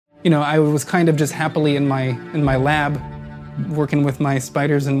I was kind of just happily in my lab working with my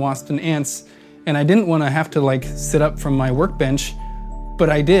spiders and wasps and ants, and I didn't want to have to sit up from my workbench, but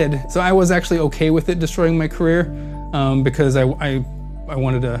I did. So I was actually okay with it destroying my career because I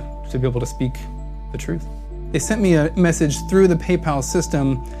wanted to be able to speak the truth. They sent me a message through the PayPal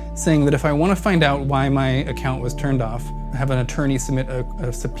system saying that if I want to find out why my account was turned off, have an attorney submit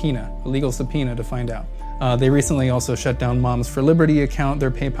a subpoena, a legal subpoena to find out. They recently also shut down Moms for Liberty account,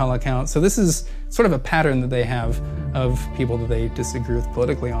 their PayPal account. So this is sort of a pattern that they have of people that they disagree with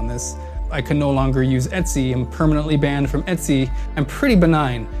politically on this. I can no longer use Etsy. I'm permanently banned from Etsy. I'm pretty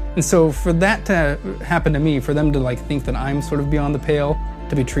benign. And so for that to happen to me, for them to think that I'm sort of beyond the pale,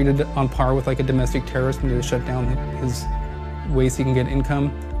 to be treated on par with a domestic terrorist and to shut down his ways he can get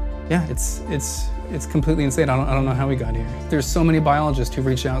income, yeah, it's completely insane. I don't know how we got here. There's so many biologists who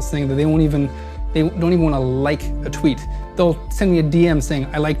reach out saying that they don't even want to like a tweet. They'll send me a DM saying,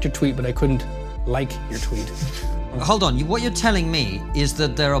 I liked your tweet, but I couldn't like your tweet. Hold on, what you're telling me is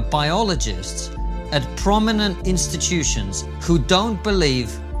that there are biologists at prominent institutions who don't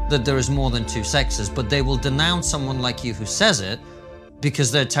believe that there is more than two sexes, but they will denounce someone like you who says it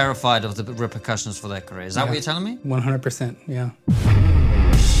because they're terrified of the repercussions for their career. Is that what you're telling me? 100%, yeah.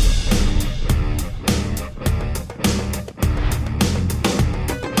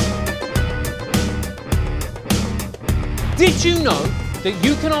 Did you know that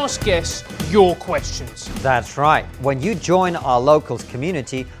you can ask guests your questions? That's right. When you join our locals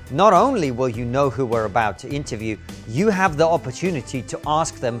community, not only will you know who we're about to interview, you have the opportunity to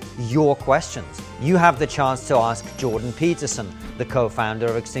ask them your questions. You have the chance to ask Jordan Peterson, the co-founder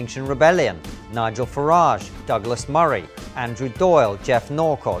of Extinction Rebellion, Nigel Farage, Douglas Murray, Andrew Doyle, Jeff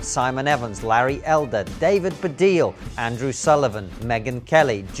Norcott, Simon Evans, Larry Elder, David Baddiel, Andrew Sullivan, Megyn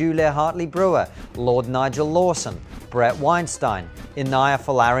Kelly, Julia Hartley-Brewer, Lord Nigel Lawson, Brett Weinstein, Inaya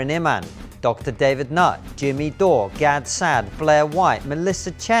Folarin Iman, Dr. David Nutt, Jimmy Dore, Gad Sad, Blair White,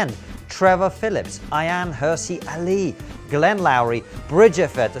 Melissa Chen, Trevor Phillips, Ayan Hersey Ali, Glenn Lowry,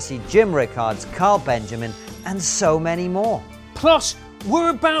 Bridget Fettersey, Jim Rickards, Carl Benjamin, and so many more. Plus, we're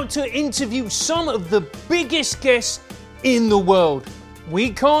about to interview some of the biggest guests in the world. We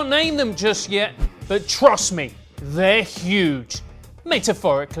can't name them just yet, but trust me, they're huge.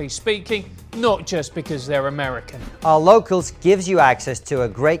 Metaphorically speaking, not just because they're American. Our Locals gives you access to a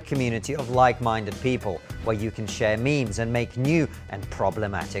great community of like-minded people where you can share memes and make new and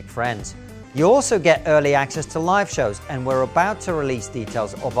problematic friends. You also get early access to live shows, and we're about to release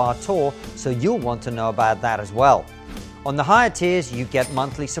details of our tour, so you'll want to know about that as well. On the higher tiers, you get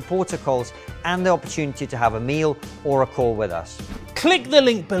monthly supporter calls and the opportunity to have a meal or a call with us. Click the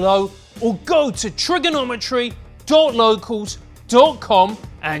link below or go to trigonometry.locals.com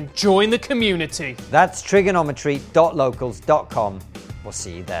and join the community. That's trigonometry.locals.com. We'll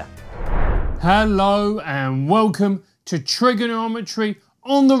see you there. Hello and welcome to Trigonometry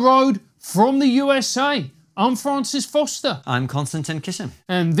on the road from the USA. I'm Francis Foster. I'm Konstantin Kisin.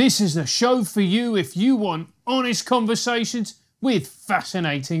 And this is the show for you if you want honest conversations with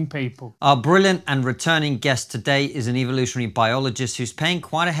fascinating people. Our brilliant and returning guest today is an evolutionary biologist who's paying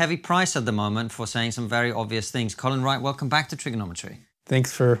quite a heavy price at the moment for saying some very obvious things. Colin Wright, welcome back to Trigonometry.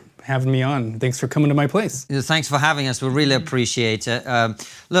 Thanks for having me on. Thanks for coming to my place. Thanks for having us. We really appreciate it.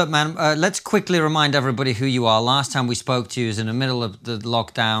 Look, man, let's quickly remind everybody who you are. Last time we spoke to you was in the middle of the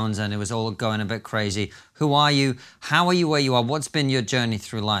lockdowns and it was all going a bit crazy. Who are you? How are you where you are? What's been your journey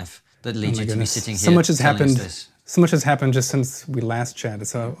through life that leads you to be sitting here? So much has happened. This? So much has happened just since we last chatted.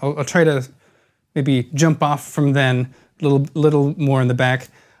 So I'll try to maybe jump off from then, a little more in the back.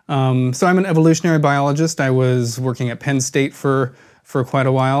 So I'm an evolutionary biologist. I was working at Penn State for quite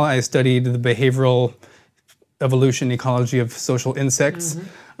a while. I studied the behavioral evolution ecology of social insects.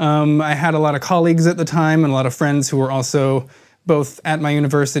 I had a lot of colleagues at the time and a lot of friends who were also both at my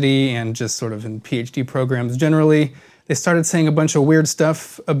university and just sort of in PhD programs generally. They started saying a bunch of weird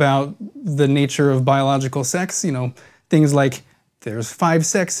stuff about the nature of biological sex, things like there's 5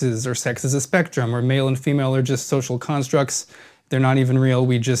 sexes, or sex is a spectrum, or male and female are just social constructs. They're not even real.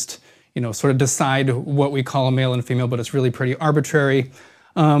 We just, sort of decide what we call a male and female, but it's really pretty arbitrary.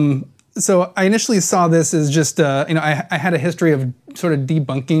 So I initially saw this as just, I had a history of sort of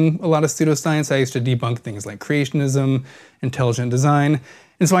debunking a lot of pseudoscience. I used to debunk things like creationism, intelligent design.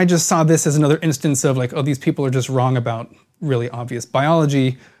 And so I just saw this as another instance of these people are just wrong about really obvious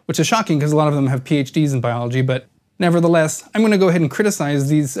biology, which is shocking because a lot of them have PhDs in biology. But nevertheless, I'm going to go ahead and criticize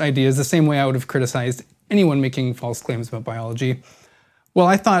these ideas the same way I would have criticized anyone making false claims about biology. Well,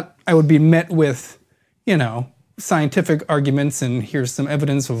 I thought I would be met with, scientific arguments and here's some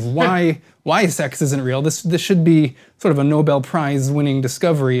evidence of why sex isn't real. This should be sort of a Nobel Prize winning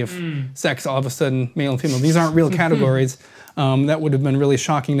discovery if sex all of a sudden male and female. These aren't real categories. That would have been really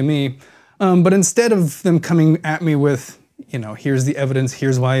shocking to me. But instead of them coming at me with, here's the evidence,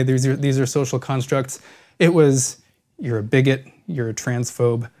 here's why these are social constructs, it was, you're a bigot, you're a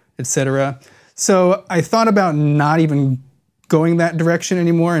transphobe, etc. So I thought about not even going that direction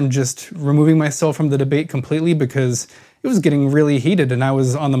anymore and just removing myself from the debate completely, because it was getting really heated and I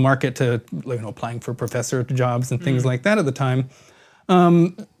was on the market to, applying for professor jobs and things like that at the time.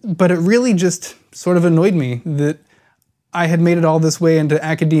 But it really just sort of annoyed me that I had made it all this way into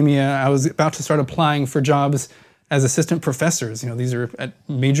academia. I was about to start applying for jobs as assistant professors. These are at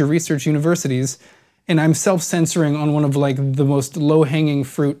major research universities. And I'm self-censoring on one of the most low-hanging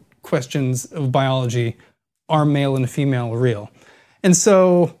fruit questions of biology. Are male and female real? And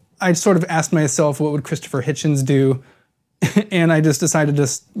so I sort of asked myself, what would Christopher Hitchens do? And I just decided to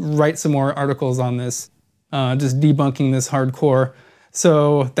write some more articles on this, just debunking this hardcore.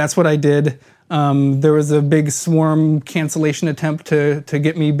 So that's what I did. There was a big swarm cancellation attempt to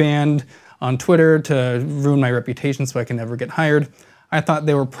get me banned on Twitter, to ruin my reputation so I can never get hired. I thought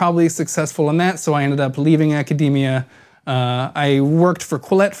they were probably successful in that, so I ended up leaving academia. I worked for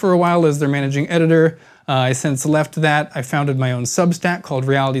Quillette for a while as their managing editor. I since left that. I founded my own Substack called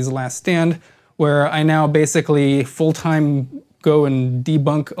Reality's Last Stand, where I now basically full-time go and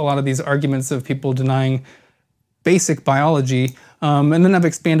debunk a lot of these arguments of people denying basic biology. And then I've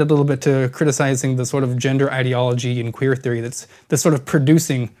expanded a little bit to criticizing the sort of gender ideology and queer theory that's sort of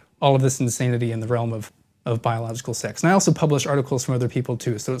producing all of this insanity in the realm of biological sex. And I also publish articles from other people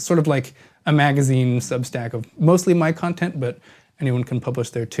too. So it's sort of like a magazine Substack of mostly my content, but anyone can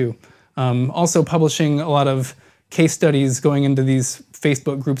publish there too. Also publishing a lot of case studies going into these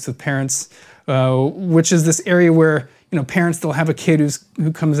Facebook groups with parents, which is this area where parents, they'll have a kid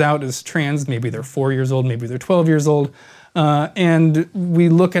who comes out as trans. Maybe they're 4 years old, maybe they're 12 years old, and we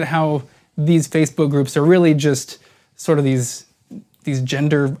look at how these Facebook groups are really just sort of these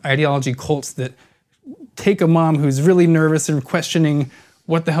gender ideology cults that take a mom who's really nervous and questioning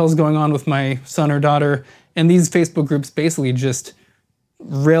what the hell's going on with my son or daughter, and these Facebook groups basically just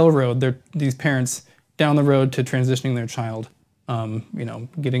railroad these parents down the road to transitioning their child,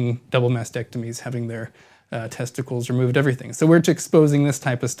 getting double mastectomies, having their testicles removed, everything. So we're exposing this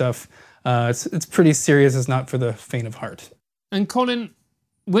type of stuff. It's pretty serious. It's not for the faint of heart. And Colin,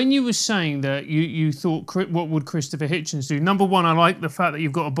 when you were saying that you thought, what would Christopher Hitchens do? Number one, I like the fact that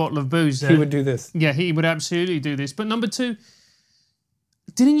you've got a bottle of booze there. He would do this. Yeah, he would absolutely do this. But number two,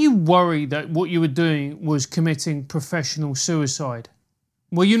 didn't you worry that what you were doing was committing professional suicide?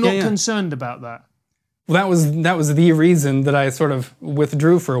 Were you not concerned about that? Well, that was the reason that I sort of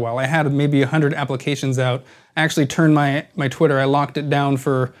withdrew for a while. I had maybe 100 applications out. I actually turned my Twitter, I locked it down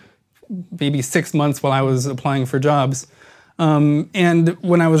for maybe 6 months while I was applying for jobs. And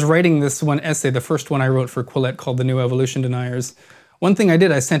when I was writing this one essay, the first one I wrote for Quillette called The New Evolution Deniers, one thing I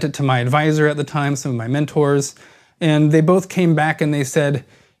did, I sent it to my advisor at the time, some of my mentors, and they both came back and they said,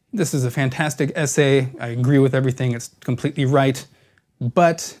 this is a fantastic essay. I agree with everything. It's completely right.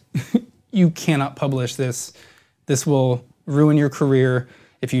 But you cannot publish this. This will ruin your career.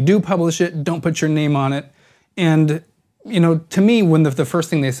 If you do publish it, don't put your name on it. And, to me, when the first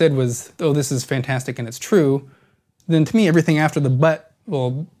thing they said was, oh, this is fantastic and it's true, then to me, everything after the but,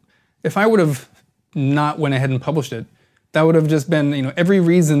 well, if I would have not went ahead and published it, that would have just been, every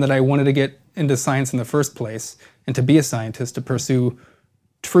reason that I wanted to get into science in the first place and to be a scientist, to pursue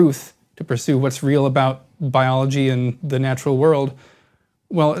truth, to pursue what's real about biology and the natural world.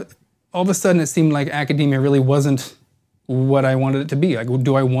 Well, all of a sudden it seemed like academia really wasn't what I wanted it to be. Like,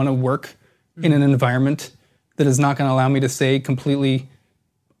 do I want to work in an environment that is not going to allow me to say completely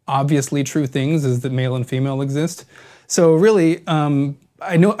obviously true things, as that male and female exist? So really,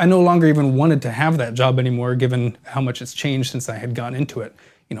 I no longer even wanted to have that job anymore, given how much it's changed since I had gotten into it,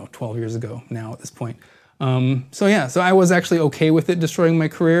 12 years ago now at this point. So I was actually okay with it destroying my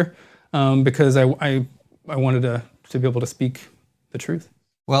career, because I wanted to be able to speak the truth.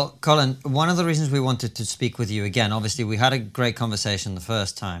 Well, Colin, one of the reasons we wanted to speak with you again, obviously we had a great conversation the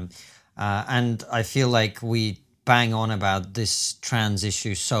first time, and I feel like we bang on about this trans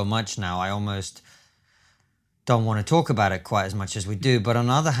issue so much now, I almost don't want to talk about it quite as much as we do. But on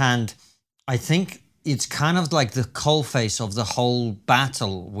the other hand, I think it's kind of like the coalface of the whole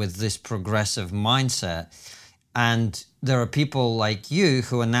battle with this progressive mindset. And there are people like you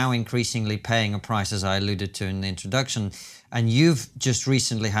who are now increasingly paying a price, as I alluded to in the introduction. And you've just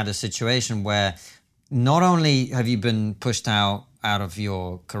recently had a situation where not only have you been pushed out of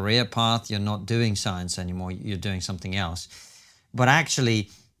your career path, you're not doing science anymore, you're doing something else, but actually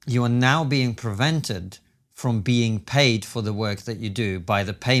you are now being prevented from being paid for the work that you do by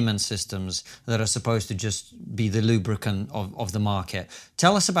the payment systems that are supposed to just be the lubricant of the market.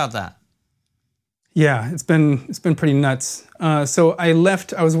 Tell us about that. Yeah, it's been pretty nuts. So I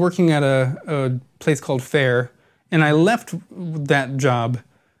left. I was working at a place called Fair, and I left that job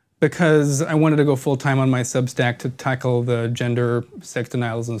because I wanted to go full time on my Substack to tackle the gender, sex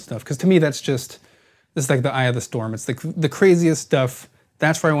denials and stuff. Because to me, it's like the eye of the storm. It's the craziest stuff.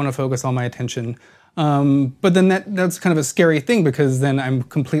 That's where I want to focus all my attention. But then that's kind of a scary thing, because then I'm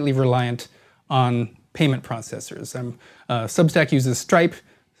completely reliant on payment processors. Substack uses Stripe.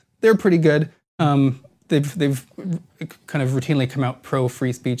 They're pretty good. They've kind of routinely come out pro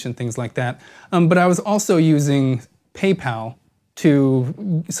free speech and things like that. But I was also using PayPal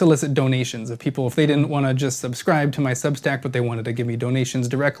to solicit donations of people. If they didn't want to just subscribe to my Substack, but they wanted to give me donations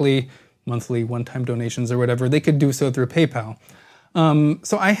directly, monthly, one-time donations or whatever, they could do so through PayPal.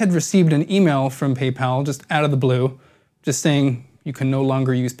 So I had received an email from PayPal just out of the blue, just saying you can no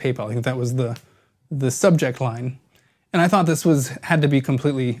longer use PayPal. I think that was the subject line. And I thought this had to be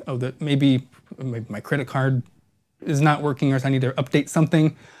completely, that maybe my credit card is not working, or I need to update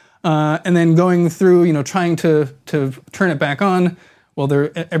something. And then going through, trying to turn it back on. Well,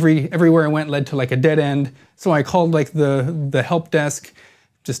 everywhere I went led to like a dead end. So I called like the help desk,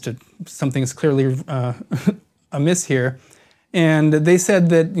 something's clearly amiss here. And they said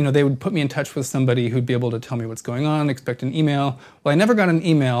that, they would put me in touch with somebody who'd be able to tell me what's going on, expect an email. Well, I never got an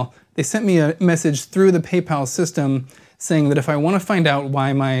email. They sent me a message through the PayPal system saying that if I want to find out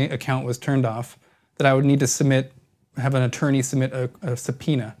why my account was turned off, that I would need to have an attorney submit a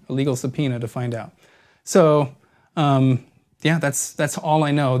subpoena, a legal subpoena to find out. So, that's all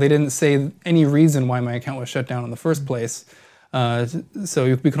I know. They didn't say any reason why my account was shut down in the first place.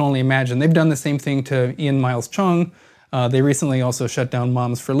 So we can only imagine. They've done the same thing to Ian Miles Chong. They recently also shut down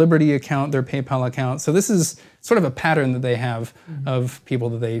Moms for Liberty account, their PayPal account. So this is sort of a pattern that they have of people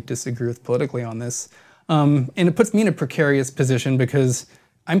that they disagree with politically on this. And it puts me in a precarious position because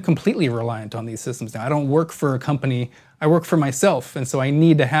I'm completely reliant on these systems now. I don't work for a company. I work for myself. And so I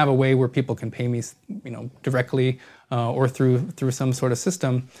need to have a way where people can pay me, directly or through some sort of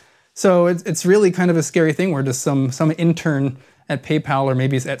system. So it's really kind of a scary thing where just some intern at PayPal, or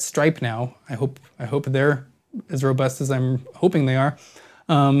maybe it's at Stripe now. I hope they're as robust as I'm hoping they are.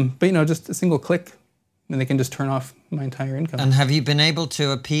 But just a single click, and they can just turn off my entire income. And have you been able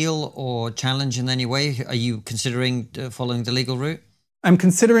to appeal or challenge in any way? Are you considering following the legal route? I'm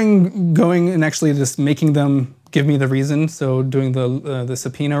considering going and actually just making them give me the reason, so doing the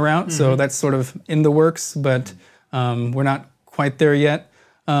subpoena route. Mm-hmm. So that's sort of in the works, but we're not quite there yet.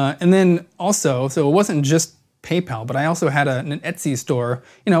 And then also, so it wasn't just PayPal, but I also had an Etsy store.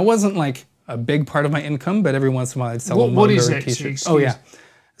 It wasn't like a big part of my income, but every once in a while I'd sell a mug or a t-shirt. Oh yeah.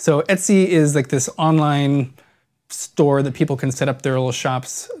 So Etsy is like this online store that people can set up their little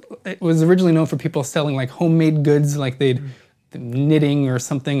shops. It was originally known for people selling like homemade goods, like they'd knitting or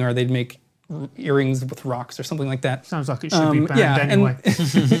something, or they'd make earrings with rocks or something like that. Sounds like it should be banned anyway.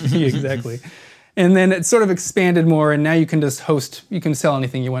 Exactly. And then it sort of expanded more, and now you can just you can sell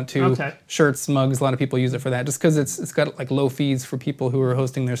anything you want to. Okay. Shirts, mugs, a lot of people use it for that, just because it's got like low fees for people who are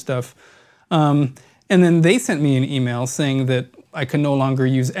hosting their stuff. And then they sent me an email saying that I can no longer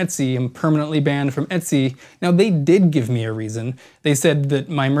use Etsy. I'm permanently banned from Etsy. Now, they did give me a reason. They said that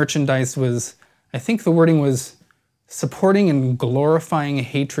my merchandise was, I think the wording was, supporting and glorifying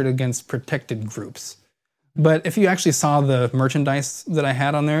hatred against protected groups. But if you actually saw the merchandise that I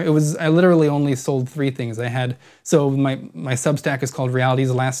had on there, I literally only sold 3 things. So my Substack is called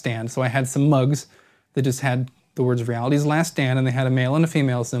Reality's Last Stand. So I had some mugs that just had the words Reality's Last Stand, and they had a male and a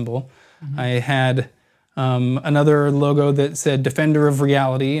female symbol. Mm-hmm. I had another logo that said Defender of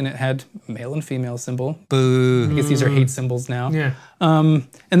Reality, and it had male and female symbol. Boo. I guess these are hate symbols now. Yeah. And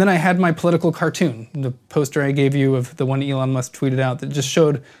then I had my political cartoon, the poster I gave you of the one Elon Musk tweeted out that just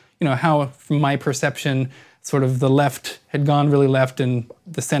showed, how from my perception, sort of the left had gone really left and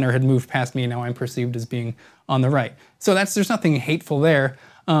the center had moved past me, and now I'm perceived as being on the right. So there's nothing hateful there,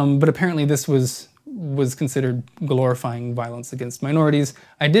 but apparently this was considered glorifying violence against minorities.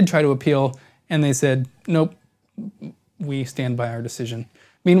 I did try to appeal, and they said, nope, we stand by our decision.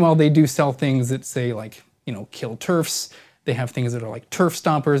 Meanwhile, they do sell things that say, like, kill TERFs. They have things that are like TERF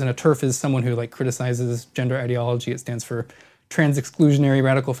stompers, and a TERF is someone who criticizes gender ideology. It stands for trans exclusionary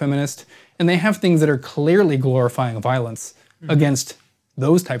radical feminist. And they have things that are clearly glorifying violence against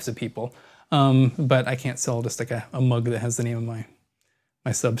those types of people. But I can't sell just like a mug that has the name of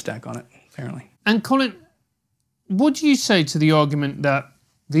my Substack on it, apparently. And Colin, what do you say to the argument that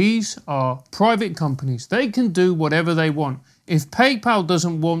these are private companies? They can do whatever they want. If PayPal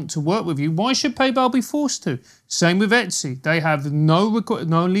doesn't want to work with you, why should PayPal be forced to? Same with Etsy. They have no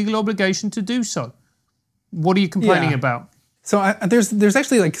legal obligation to do so. What are you complaining about? So there's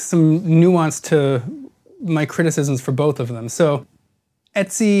actually like some nuance to my criticisms for both of them. So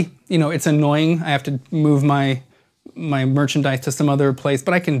Etsy, it's annoying. I have to move my merchandise to some other place,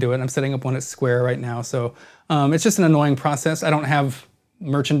 but I can do it. I'm setting up one at Square right now. So it's just an annoying process. I don't have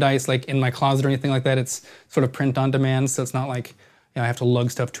merchandise like in my closet or anything like that. It's sort of print on demand, so it's not like I have to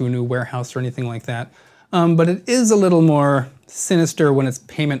lug stuff to a new warehouse or anything like that. But it is a little more sinister when it's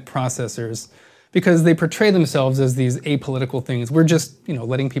payment processors, because they portray themselves as these apolitical things. We're just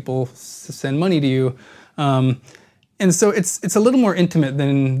letting people send money to you, and so it's a little more intimate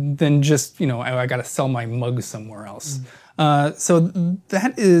than just I got to sell my mug somewhere else. So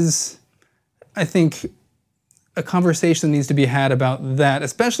that is, I think, a conversation that needs to be had about that,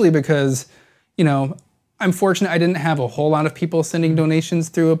 especially because, I'm fortunate I didn't have a whole lot of people sending donations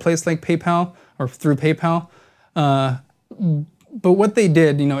through a place like PayPal or through PayPal. But what they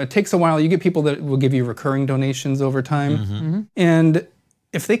did, it takes a while. You get people that will give you recurring donations over time. And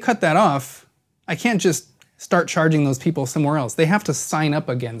if they cut that off, I can't just start charging those people somewhere else. They have to sign up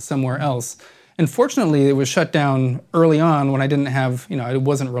again somewhere else. And fortunately, it was shut down early on when I didn't have, I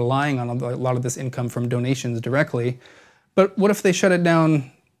wasn't relying on a lot of this income from donations directly. But what if they shut it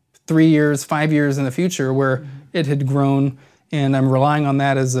down 3 years, 5 years in the future where it had grown and I'm relying on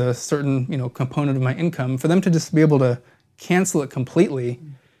that as a certain, component of my income? For them to just be able to cancel it completely,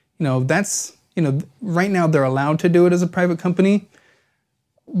 that's, right now they're allowed to do it as a private company,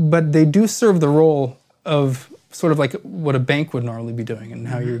 but they do serve the role of sort of like what a bank would normally be doing and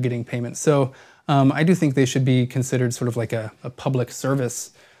how you're getting payments. So I do think they should be considered sort of like a public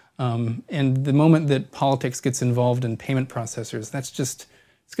service. And the moment that politics gets involved in payment processors,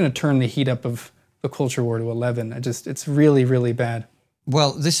 it's going to turn the heat up of the culture war to 11. It's really, really bad.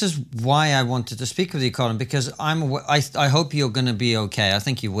 Well, this is why I wanted to speak with you, Colin, because I hope you're going to be okay. I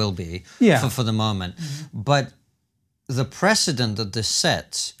think you will be for the moment. But the precedent that this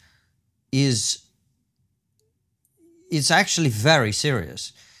sets it's actually very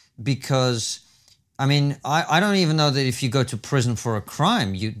serious, because I don't even know that if you go to prison for a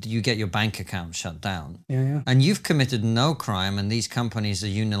crime, you get your bank account shut down. And you've committed no crime, and these companies are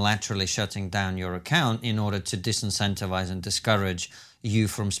unilaterally shutting down your account in order to disincentivize and discourage you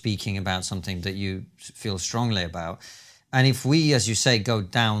from speaking about something that you feel strongly about. And if we, as you say, go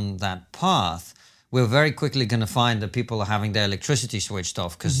down that path, we're very quickly going to find that people are having their electricity switched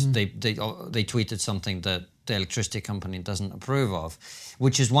off because they tweeted something that the electricity company doesn't approve of,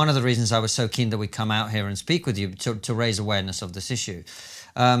 which is one of the reasons I was so keen that we come out here and speak with you to raise awareness of this issue.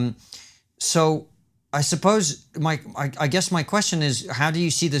 So I suppose I guess my question is, how do you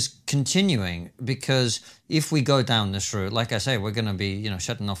see this continuing? Because if we go down this route, like I say, we're going to be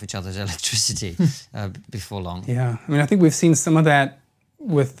shutting off each other's electricity before long. Yeah, I think we've seen some of that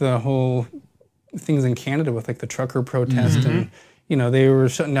with the whole things in Canada with like the trucker protest, and they were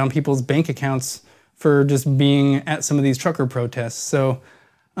shutting down people's bank accounts for just being at some of these trucker protests. So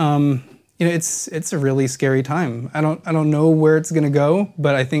it's a really scary time. I don't know where it's going to go,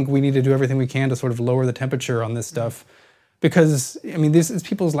 but I think we need to do everything we can to sort of lower the temperature on this stuff, because this is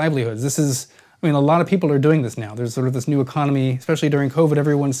people's livelihoods. This is a lot of people are doing this now. There's sort of this new economy, especially during COVID.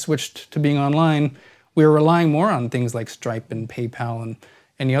 Everyone switched to being online. We're relying more on things like Stripe and PayPal and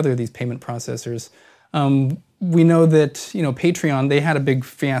any other of these payment processors. We know that, Patreon, they had a big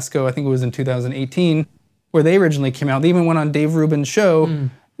fiasco, I think it was in 2018, where they originally came out. They even went on Dave Rubin's show,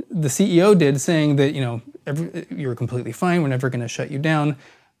 the CEO did, saying that, you're completely fine, we're never going to shut you down.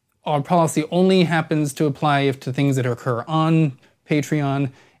 Our policy only happens to apply to things that occur on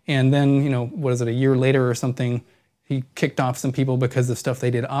Patreon. And then, a year later or something, he kicked off some people because of stuff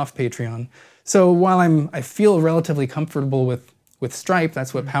they did off Patreon. So while I feel relatively comfortable with Stripe,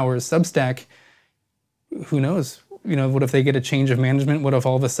 that's what powers Substack, who knows? What if they get a change of management? What if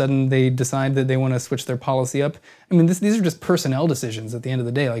all of a sudden they decide that they want to switch their policy up? These are just personnel decisions at the end of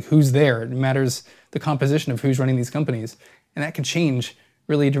the day. Like, who's there? It matters the composition of who's running these companies. And that can change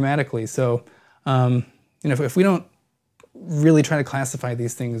really dramatically. So, if we don't really try to classify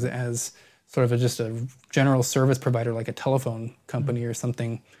these things as sort of just a general service provider, like a telephone company or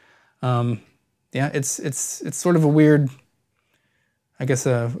something, it's sort of a weird, I guess,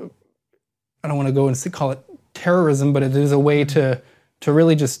 I don't want to go and call it terrorism, but it is a way to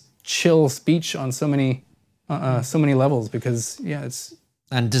really just chill speech on so many levels, because it's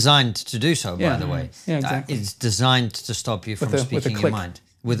And designed to do so, by the way. Yeah, exactly. It's designed to stop you from speaking your mind.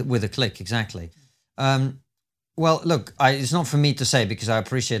 With a click, exactly. Well, look, it's not for me to say because I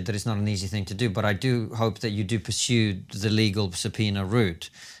appreciate that it's not an easy thing to do, but I do hope that you do pursue the legal subpoena route.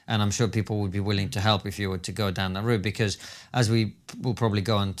 And I'm sure people would be willing to help if you were to go down that route, because as we will probably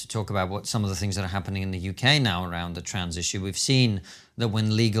go on to talk about what some of the things that are happening in the UK now around the trans issue, we've seen that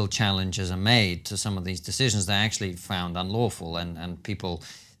when legal challenges are made to some of these decisions, they're actually found unlawful and people,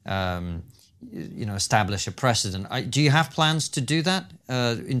 establish a precedent. Do you have plans to do that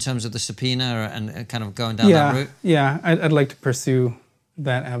in terms of the subpoena and kind of going down that route? Yeah, I'd like to pursue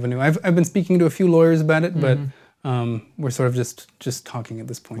that avenue. I've been speaking to a few lawyers about it, but we're sort of just talking at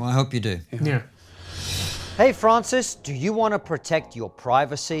this point. Well, I hope you do. Yeah. Hey Francis, do you want to protect your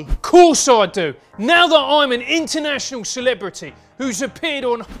privacy? Of course I do. Now that I'm an international celebrity who's appeared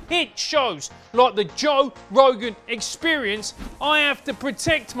on hit shows like the Joe Rogan Experience, I have to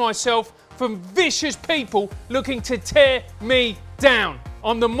protect myself from vicious people looking to tear me down.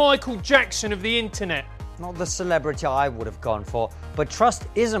 I'm the Michael Jackson of the internet. Not the celebrity I would have gone for, but trust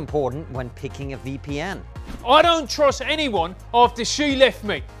is important when picking a VPN. I don't trust anyone after she left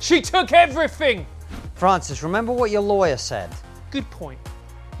me. She took everything. Francis, remember what your lawyer said. Good point.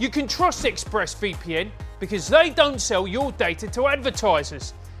 You can trust ExpressVPN because they don't sell your data to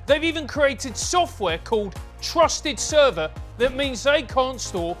advertisers. They've even created software called Trusted Server that means they can't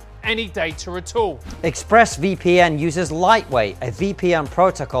store any data at all. ExpressVPN uses Lightweight, a VPN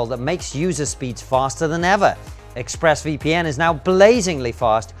protocol that makes user speeds faster than ever. ExpressVPN is now blazingly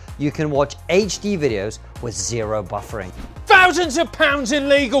fast. You can watch HD videos with zero buffering. Thousands of pounds in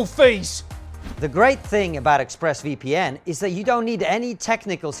legal fees. The great thing about ExpressVPN is that you don't need any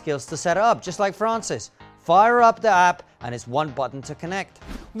technical skills to set it up, just like Francis. Fire up the app and it's one button to connect.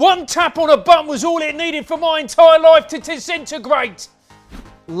 One tap on a button was all it needed for my entire life to disintegrate.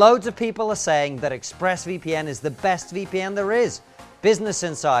 Loads of people are saying that ExpressVPN is the best VPN there is. Business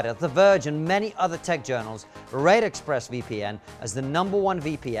Insider, The Verge, and many other tech journals rate ExpressVPN as the #1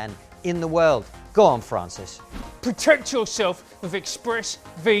 VPN in the world. Go on, Francis. Protect yourself with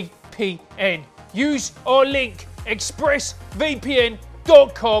ExpressVPN. Use our link,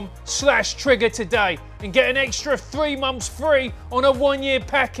 expressvpn.com/trigger today and get an extra 3 months free on a 1-year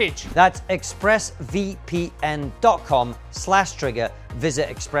package. That's expressvpn.com/trigger. Visit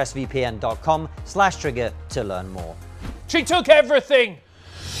expressvpn.com/trigger to learn more. She took everything.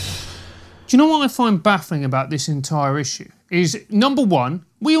 Do you know what I find baffling about this entire issue? Is number one,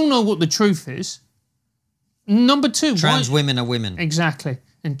 we all know what the truth is. Number two, trans women are women. Exactly.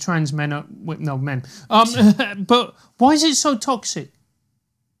 And trans men are men. But why is it so toxic?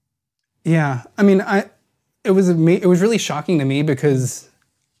 Yeah, I mean, it was really shocking to me because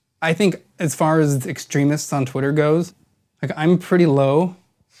I think as far as extremists on Twitter goes, like I'm pretty low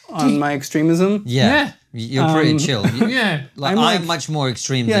on my extremism. Yeah. You're pretty chill. Yeah. I'm much more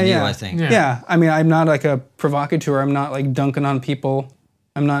extreme than you, I think. Yeah, I mean, I'm not like a provocateur. I'm not like dunking on people.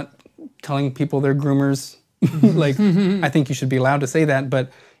 I'm not telling people they're groomers. Like, I think you should be allowed to say that.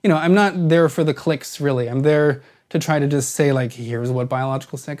 But, I'm not there for the clicks, really. I'm there to try to just say, like, here's what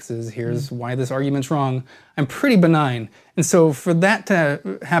biological sex is. Here's why this argument's wrong. I'm pretty benign. And so for that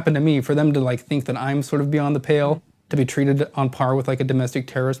to happen to me, for them to, like, think that I'm sort of beyond the pale, to be treated on par with, like, a domestic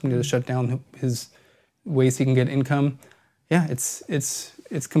terrorist, and to shut down his ways he can get income. Yeah, it's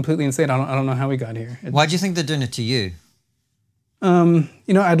completely insane. I don't know how we got here. Why do you think they're doing it to you?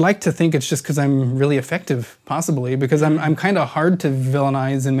 I'd like to think it's just because I'm really effective, possibly, because I'm kind of hard to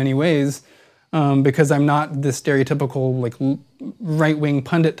villainize in many ways, because I'm not this stereotypical like right-wing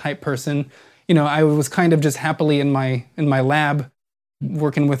pundit type person. I was kind of just happily in my lab,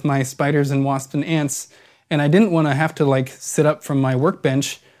 working with my spiders and wasps and ants, and I didn't want to have to like sit up from my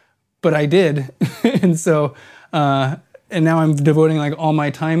workbench. But I did, and so, and now I'm devoting like all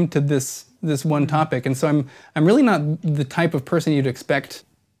my time to this one topic, and so I'm really not the type of person you'd expect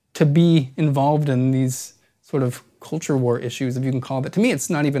to be involved in these sort of culture war issues, if you can call it that. To me, I'm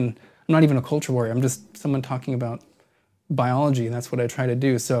not even a culture warrior. I'm just someone talking about biology, and that's what I try to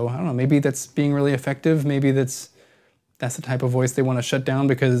do. So I don't know. Maybe that's being really effective. Maybe that's the type of voice they want to shut down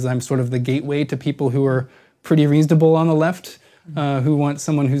because I'm sort of the gateway to people who are pretty reasonable on the left. Who want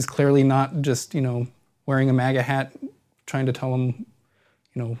someone who's clearly not just, wearing a MAGA hat, trying to tell them,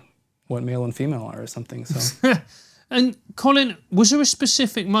 what male and female are or something. So. And Colin, was there a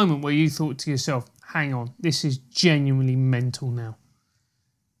specific moment where you thought to yourself, hang on, this is genuinely mental now?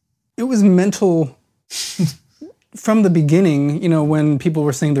 It was mental from the beginning, when people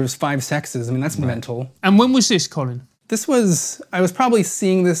were saying there's 5 sexes. I mean, that's mental. And when was this, Colin? I was probably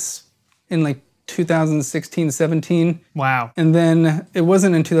seeing this in like 2016, 17. Wow. And then it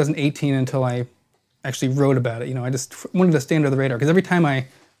wasn't in 2018 until I actually wrote about it. You know, I just wanted to stay under the radar because every time I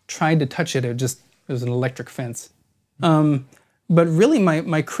tried to touch it, it was an electric fence. But really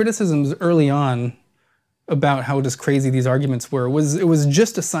my criticisms early on about how just crazy these arguments were it was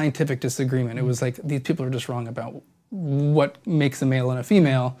just a scientific disagreement. It was like, these people are just wrong about what makes a male and a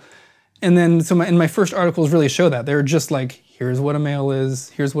female. And then my first articles really show that. They're just like, here's what a male is,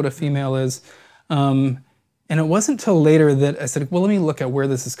 here's what a female is. And it wasn't until later that I said, well, let me look at where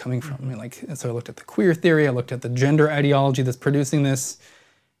this is coming from. I mean, so I looked at the queer theory, I looked at the gender ideology that's producing this,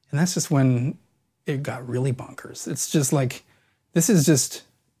 and that's just when it got really bonkers. It's just like, this is just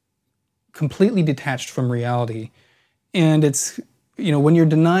completely detached from reality. And it's, you know, when you're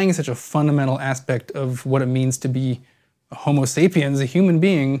denying such a fundamental aspect of what it means to be a Homo sapiens, a human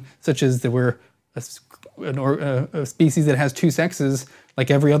being, such as that we're a species that has two sexes,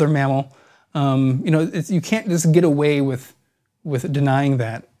 like every other mammal, you know, you can't just get away with denying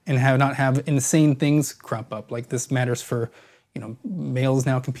that and not have insane things crop up. Like this matters for, you know, males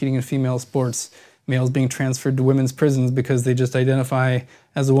now competing in female sports, males being transferred to women's prisons because they just identify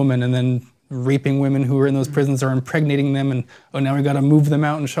as a woman, and then raping women who are in those prisons or impregnating them, and now we got to move them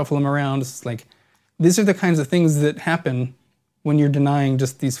out and shuffle them around. It's like, these are the kinds of things that happen when you're denying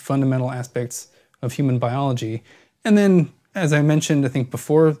just these fundamental aspects of human biology. And then, as I mentioned, I think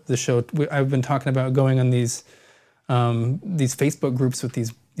before the show, I've been talking about going on these Facebook groups with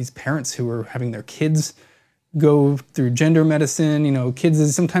these parents who are having their kids go through gender medicine. You know,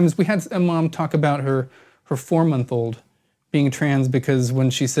 sometimes we had a mom talk about her 4-month-old being trans because when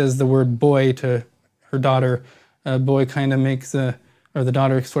she says the word boy to her daughter, boy kind of or the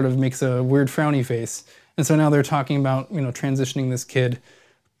daughter sort of makes a weird frowny face. And so now they're talking about, you know, transitioning this kid,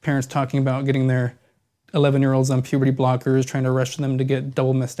 parents talking about getting their 11-year-olds on puberty blockers, trying to rush them to get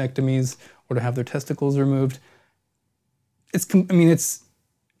double mastectomies or to have their testicles removed. It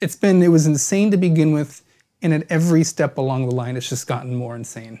was insane to begin with, and at every step along the line, it's just gotten more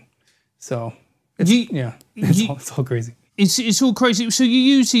insane. So, it's all crazy. It's all crazy. So you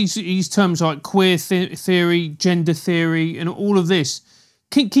use these terms like queer theory, gender theory, and all of this.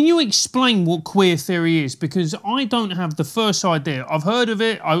 Can you explain what queer theory is? Because I don't have the first idea. I've heard of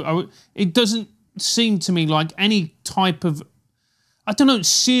it. It doesn't seem to me like any type of, I don't know,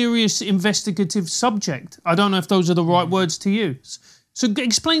 serious investigative subject. I don't know if those are the right words to use. So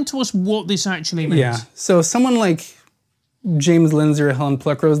explain to us what this actually means. Yeah. So someone like James Lindsay or Helen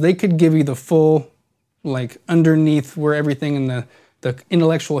Pluckrose, they could give you the full, like, underneath where everything in the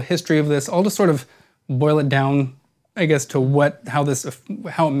intellectual history of this, I'll just sort of boil it down, I guess, to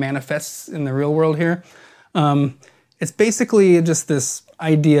how it manifests in the real world here. It's basically just this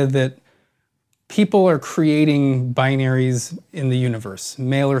idea that people are creating binaries in the universe,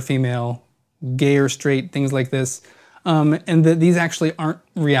 male or female, gay or straight, things like this, and that these actually aren't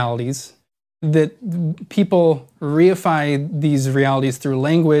realities, that people reify these realities through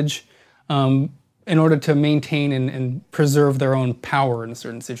language, in order to maintain and preserve their own power in a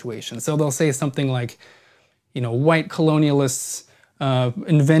certain situation. So they'll say something like, you know, white colonialists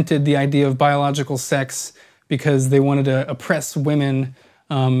invented the idea of biological sex because they wanted to oppress women,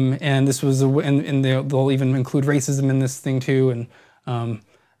 and this was and they'll even include racism in this thing too, and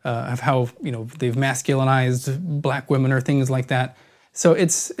of how, you know, they've masculinized black women or things like that. So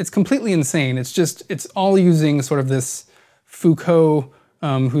it's completely insane. It's all using sort of this Foucault,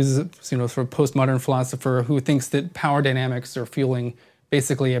 who's, you know, sort of postmodern philosopher who thinks that power dynamics are fueling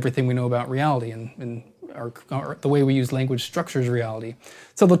basically everything we know about reality, and the way we use language structures reality.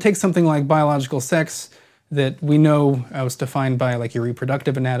 So they'll take something like biological sex that we know was defined by, like, your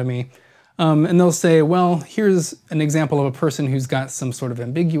reproductive anatomy, and they'll say, well, here's an example of a person who's got some sort of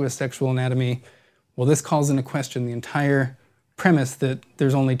ambiguous sexual anatomy. Well, this calls into question the entire premise that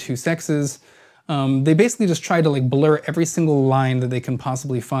there's only two sexes. They basically just try to, like, blur every single line that they can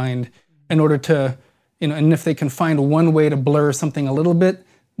possibly find in order to, you know, and if they can find one way to blur something a little bit,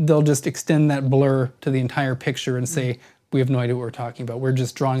 they'll just extend that blur to the entire picture and say, we have no idea what we're talking about. We're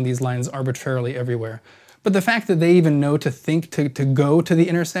just drawing these lines arbitrarily everywhere. But the fact that they even know to think to go to the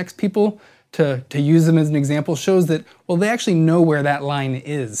intersex people, to use them as an example, shows that, well, they actually know where that line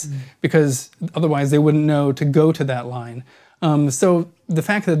is, because otherwise they wouldn't know to go to that line. So the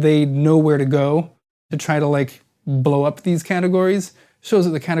fact that they know where to go to try to, like, blow up these categories shows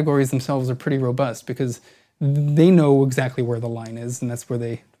that the categories themselves are pretty robust, because they know exactly where the line is, and that's where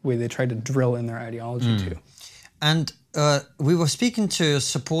they try to drill in their ideology to. And we were speaking to a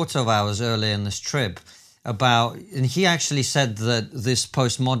supporter of ours earlier in this trip about, and he actually said that this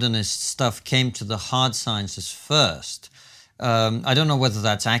postmodernist stuff came to the hard sciences first. I don't know whether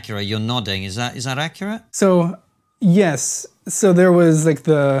that's accurate. You're nodding. Is that accurate? So, yes. So there was like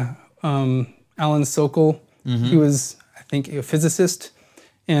the Alan Sokal. He was, I think, a physicist.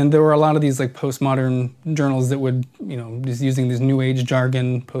 And there were a lot of these like postmodern journals that would, just using this new age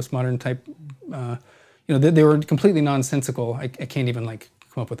jargon, postmodern type, they were completely nonsensical. I can't even like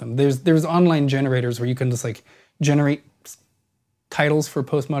come up with them. There's online generators where you can just like generate titles for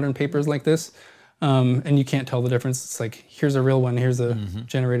postmodern papers like this, and you can't tell the difference. It's like, here's a real one, here's a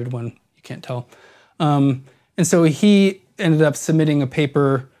generated one. You can't tell. And so he ended up submitting a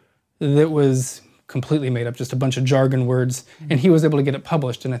paper that was completely made up, just a bunch of jargon words, and he was able to get it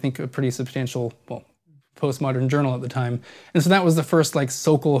published in, I think, a pretty substantial, postmodern journal at the time. And so that was the first like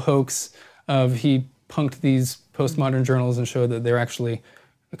Sokal hoax of he punked these postmodern journals and showed that they're actually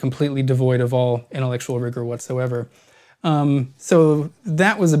completely devoid of all intellectual rigor whatsoever. So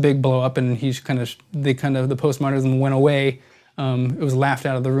that was a big blow up, and the postmodernism went away. It was laughed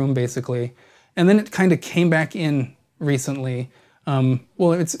out of the room basically, and then it kind of came back in recently.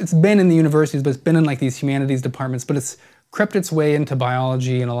 It's been in the universities, but it's been in like these humanities departments, but it's crept its way into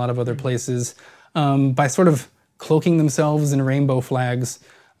biology and a lot of other places by sort of cloaking themselves in rainbow flags,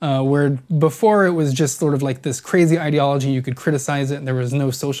 where before it was just sort of like this crazy ideology, you could criticize it and there was no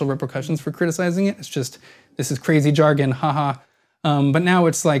social repercussions for criticizing it. It's just, this is crazy jargon, haha. But now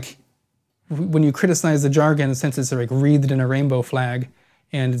it's like, when you criticize the jargon, since it's like wreathed in a rainbow flag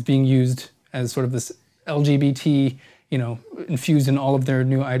and it's being used as sort of this LGBT, infused in all of their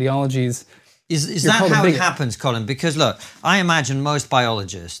new ideologies. Is that how it happens, Colin? Because look, I imagine most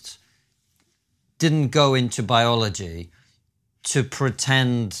biologists didn't go into biology to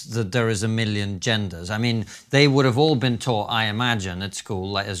pretend that there is a million genders. I mean, they would have all been taught, I imagine, at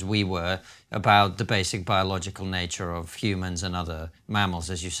school, like as we were, about the basic biological nature of humans and other mammals,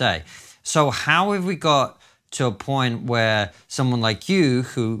 as you say. So how have we got to a point where someone like you,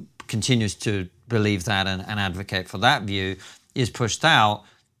 who continues to believe that and advocate for that view, is pushed out?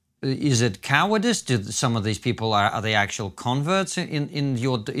 Is it cowardice? Do some of these people are they actual converts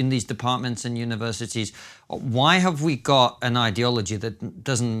in these departments and universities? Why have we got an ideology that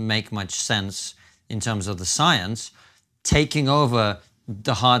doesn't make much sense in terms of the science taking over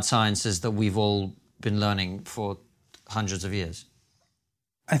the hard sciences that we've all been learning for hundreds of years?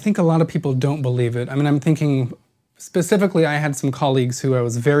 I think a lot of people don't believe it. I mean, I'm thinking specifically, I had some colleagues who I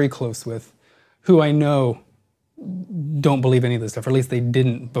was very close with, who I know don't believe any of this stuff, or at least they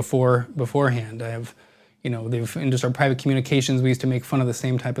didn't beforehand. I have, they've in just our private communications, we used to make fun of the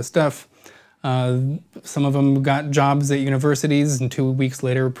same type of stuff. Some of them got jobs at universities, and 2 weeks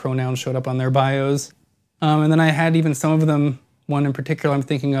later, pronouns showed up on their bios. And then I had even some of them, one in particular I'm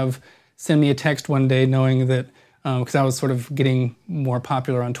thinking of, send me a text one day knowing that, because I was sort of getting more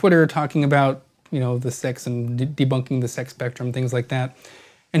popular on Twitter, talking about, the sex and debunking the sex spectrum, things like that.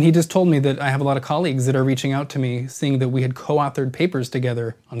 And he just told me that I have a lot of colleagues that are reaching out to me, seeing that we had co-authored papers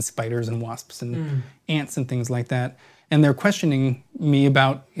together on spiders and wasps and ants and things like that. And they're questioning me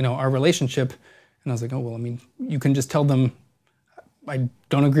about, our relationship. And I was like, you can just tell them, I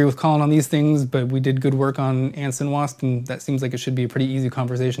don't agree with Colin on these things, but we did good work on ants and wasps, and that seems like it should be a pretty easy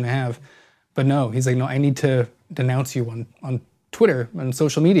conversation to have. But no, he's like, no, I need to denounce you on Twitter, on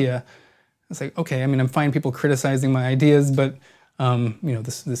social media. It's like, okay, I'm fine people criticizing my ideas, but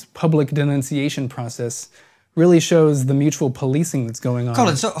this public denunciation process really shows the mutual policing that's going on.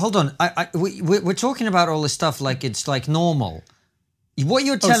 Colin, so hold on. We're talking about all this stuff like it's like normal. What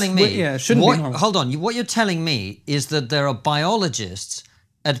you're telling me... Yeah, it shouldn't be normal. Hold on. What you're telling me is that there are biologists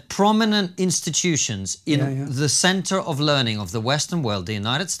at prominent institutions in the center of learning of the Western world, the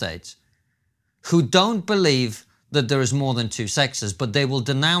United States, who don't believe that there is more than two sexes, but they will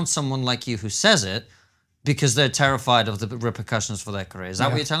denounce someone like you who says it because they're terrified of the repercussions for their career. Is that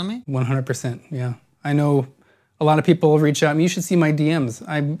what you're telling me? 100%, yeah. I know a lot of people reach out. You should see my DMs.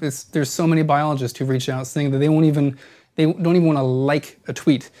 There's so many biologists who reach out saying that they don't even want to like a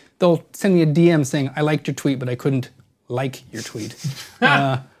tweet. They'll send me a DM saying, I liked your tweet, but I couldn't like your tweet.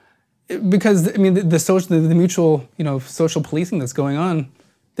 Because, the mutual, social policing that's going on,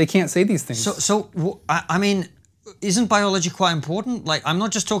 they can't say these things. Isn't biology quite important? Like, I'm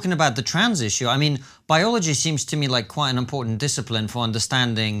not just talking about the trans issue. Biology seems to me like quite an important discipline for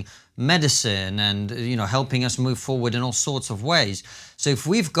understanding medicine and, helping us move forward in all sorts of ways. So if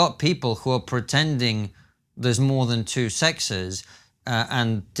we've got people who are pretending there's more than two sexes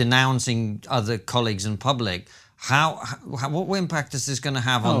and denouncing other colleagues in public, what impact is this going to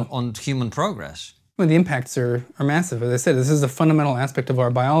have on human progress? Well, the impacts are massive. As I said, this is a fundamental aspect of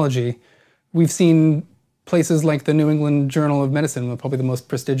our biology. We've seen places like the New England Journal of Medicine, probably the most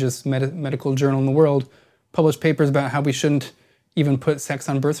prestigious medical journal in the world, published papers about how we shouldn't even put sex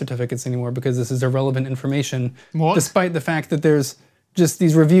on birth certificates anymore because this is irrelevant information. What? Despite the fact that there's just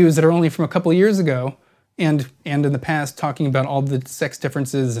these reviews that are only from a couple of years ago and in the past talking about all the sex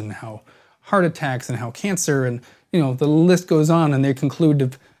differences and how heart attacks and how cancer and, the list goes on, and they conclude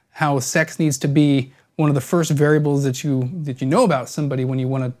of how sex needs to be one of the first variables that you know about somebody when you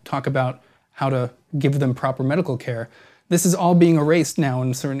want to talk about how to give them proper medical care. This is all being erased now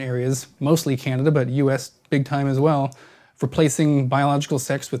in certain areas, mostly Canada, but US big time as well, replacing biological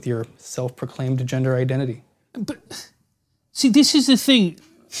sex with your self-proclaimed gender identity. But see, this is the thing.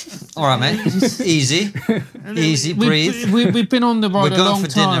 All right, mate. Easy. Easy, breathe. We've been on the road a long time. We're going for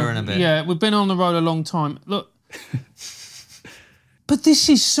dinner in a bit. Yeah, we've been on the road a long time. Look. But this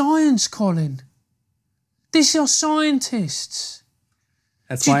is science, Colin. These are scientists.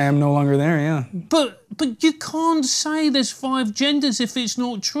 That's why I'm no longer there, yeah. But you can't say there's 5 genders if it's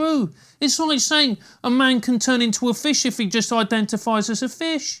not true. It's like saying a man can turn into a fish if he just identifies as a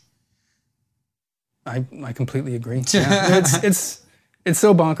fish. I completely agree. Yeah. It's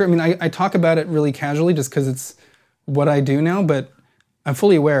so bonkers. I mean, I talk about it really casually just because it's what I do now, but I'm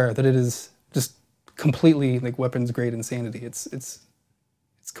fully aware that it is just completely like weapons-grade insanity. It's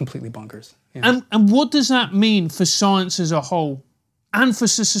completely bonkers. Yeah. And what does that mean for science as a whole, and for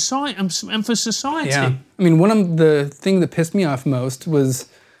society? Yeah, I mean, one of the thing that pissed me off most was,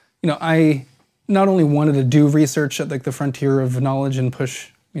 I not only wanted to do research at like the frontier of knowledge and push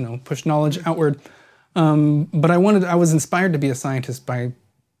knowledge outward, but I was inspired to be a scientist by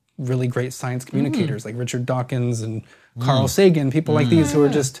really great science communicators like Richard Dawkins and Carl Sagan, people like these who are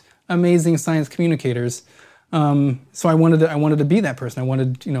just amazing science communicators. So I wanted to be that person. I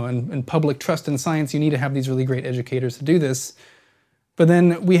wanted, in public trust in science, you need to have these really great educators to do this. But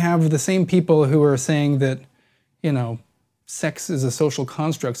then we have the same people who are saying that, sex is a social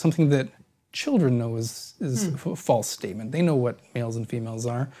construct, something that children know is a false statement. They know what males and females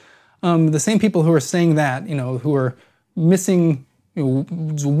are. The same people who are saying that, who are missing,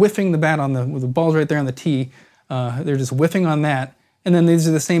 whiffing the bat with the ball's right there on the tee, they're just whiffing on that. And then these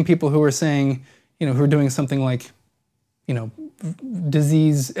are the same people who are saying, who are doing something like,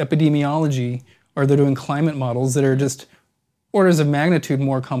 disease epidemiology, or they're doing climate models that are just orders of magnitude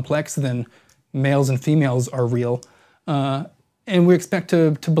more complex than males and females are real. And we expect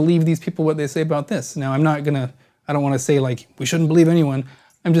to believe these people what they say about this. Now, I don't want to say like, we shouldn't believe anyone.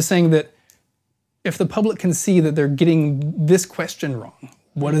 I'm just saying that if the public can see that they're getting this question wrong,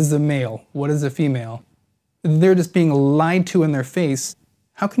 what is a male, what is a female, they're just being lied to in their face.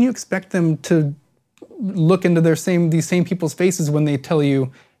 How can you expect them to look into these same people's faces when they tell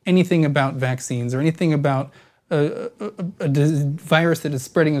you anything about vaccines or anything about a virus that is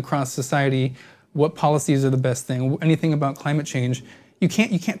spreading across society, what policies are the best thing, anything about climate change? You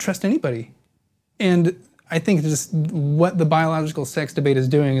can't trust anybody. And I think just what the biological sex debate is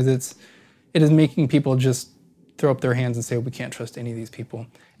doing is it is making people just throw up their hands and say, we can't trust any of these people.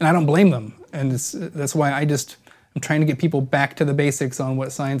 And I don't blame them. And that's why I'm trying to get people back to the basics on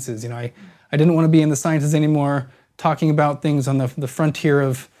what science is. I didn't want to be in the sciences anymore, talking about things on the frontier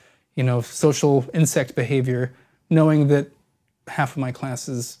of, social insect behavior, knowing that half of my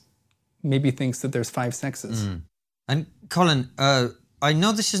classes maybe thinks that there's 5 sexes. And Colin, I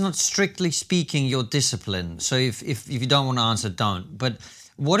know this is not strictly speaking your discipline, so if you don't want to answer, don't. But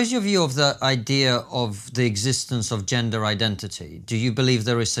what is your view of the idea of the existence of gender identity? Do you believe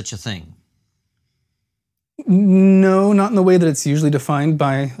there is such a thing? No, not in the way that it's usually defined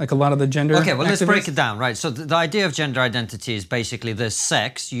by like a lot of the gender Okay, well, let's activists. break it down, right? So the idea of gender identity is basically there's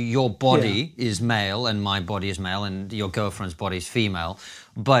sex, your body is male and my body is male and your girlfriend's body is female,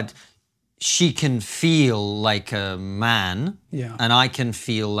 but she can feel like a man and I can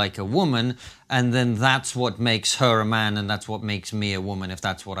feel like a woman, and then that's what makes her a man and that's what makes me a woman if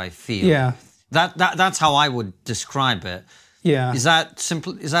that's what I feel. Yeah. That's how I would describe it. Yeah. Is that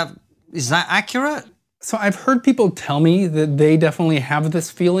simple? Is that accurate? So I've heard people tell me that they definitely have this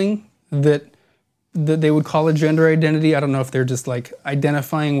feeling that they would call a gender identity. I don't know if they're just like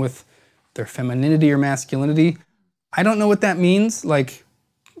identifying with their femininity or masculinity. I don't know what that means. Like,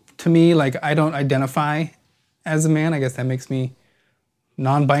 to me, like, I don't identify as a man. I guess that makes me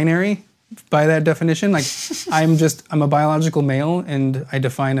non-binary by that definition. Like, I'm a biological male, and I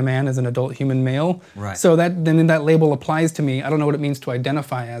define a man as an adult human male. Right. So then that label applies to me. I don't know what it means to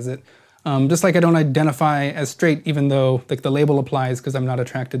identify as it. Just like I don't identify as straight, even though like the label applies because I'm not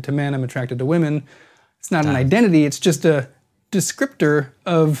attracted to men, I'm attracted to women. It's not an identity, it's just a descriptor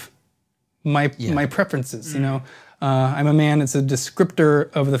of my preferences, I'm a man, it's a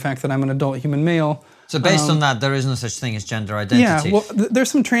descriptor of the fact that I'm an adult human male. So based on that, there is no such thing as gender identity. Yeah, well,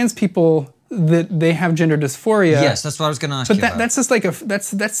 there's some trans people that they have gender dysphoria. Yes, that's what I was going to ask you about. That's just like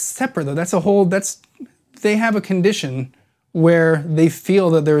that's separate though. They have a condition where they feel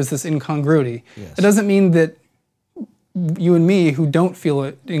that there is this incongruity. Yes. It doesn't mean that you and me, who don't feel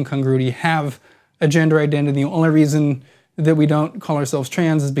it incongruity, have a gender identity. The only reason that we don't call ourselves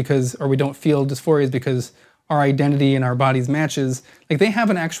trans is because, or we don't feel dysphoria, is because our identity and our bodies matches. Like, they have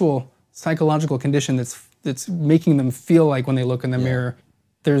an actual psychological condition that's making them feel like when they look in the mirror,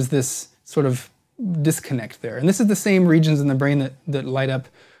 there's this sort of disconnect there. And this is the same regions in the brain that light up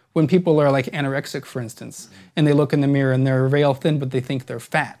when people are like anorexic, for instance, and they look in the mirror and they're rail thin, but they think they're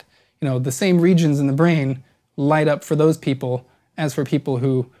fat. You know, the same regions in the brain light up for those people as for people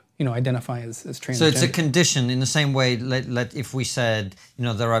who, you know, identify as transgender. So it's a condition in the same way, if we said, you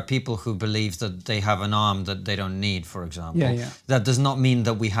know, there are people who believe that they have an arm that they don't need, for example. Yeah. That does not mean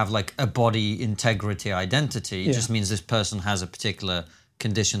that we have like a body integrity identity. It just means this person has a particular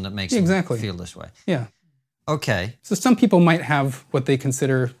condition that makes them feel this way. Yeah. Okay. So some people might have what they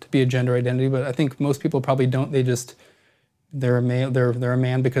consider to be a gender identity, but I think most people probably don't. They're a male. They're a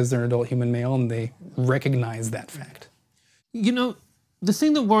man because they're an adult human male, and they recognize that fact. You know, the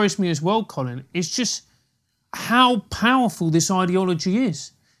thing that worries me as well, Colin, is just how powerful this ideology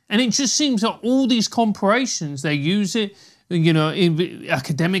is. And it just seems that all these corporations, they use it, you know, in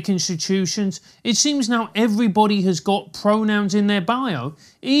academic institutions. It seems now everybody has got pronouns in their bio.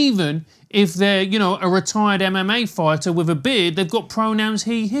 Even if they're, you know, a retired MMA fighter with a beard, they've got pronouns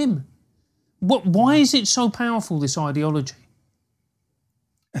he, him. Why is it so powerful, this ideology?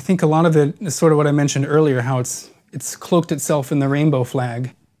 I think a lot of it is sort of what I mentioned earlier, how it's cloaked itself in the rainbow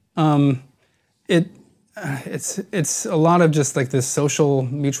flag. It's a lot of just like this social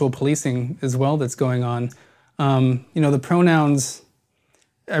mutual policing as well that's going on. You know, the pronouns,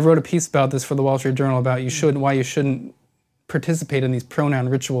 I wrote a piece about this for the Wall Street Journal about why you shouldn't participate in these pronoun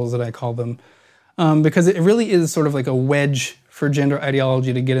rituals, that I call them, because it really is sort of like a wedge for gender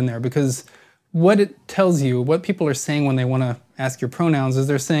ideology to get in there, because what it tells you, what people are saying when they want to ask your pronouns, is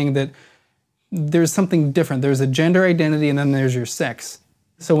they're saying that there's something different. There's a gender identity and then there's your sex.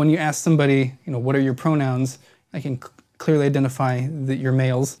 So when you ask somebody, you know, what are your pronouns, I can clearly identify that you're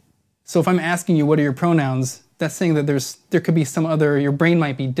males. So if I'm asking you what are your pronouns, that's saying that there could be some other, your brain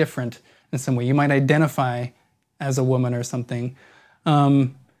might be different in some way. You might identify as a woman or something.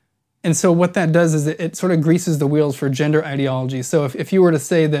 And so what that does is it sort of greases the wheels for gender ideology. So if you were to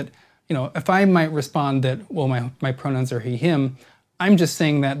say that, you know, if I might respond that, well, my pronouns are he, him, I'm just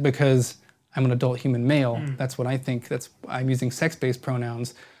saying that because I'm an adult human male. That's what I think. I'm using sex-based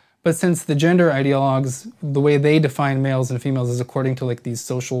pronouns. But since the gender ideologues, the way they define males and females is according to like these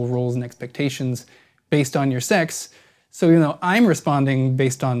social roles and expectations based on your sex. So, you know, I'm responding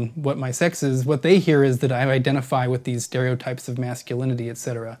based on what my sex is. What they hear is that I identify with these stereotypes of masculinity,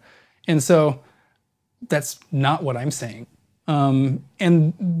 etc. And so that's not what I'm saying.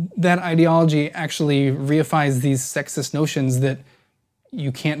 And that ideology actually reifies these sexist notions that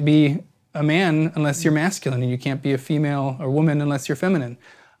you can't be a man unless you're masculine, and you can't be a female or woman unless you're feminine.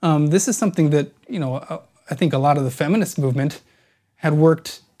 This is something that, you know, I think a lot of the feminist movement had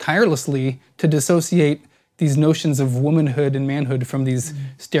worked tirelessly to dissociate these notions of womanhood and manhood from these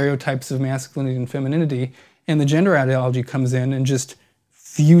stereotypes of masculinity and femininity. And the gender ideology comes in and just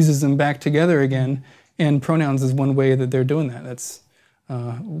fuses them back together again. And pronouns is one way that they're doing that. That's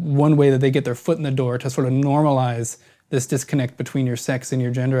one way that they get their foot in the door to sort of normalize this disconnect between your sex and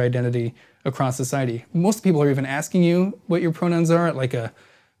your gender identity across society. Most people are even asking you what your pronouns are at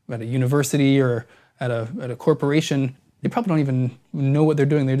a university or at a corporation. They probably don't even know what they're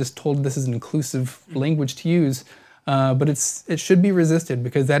doing. They're just told this is an inclusive language to use. But it should be resisted,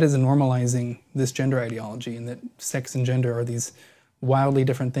 because that is normalizing this gender ideology, and that sex and gender are these wildly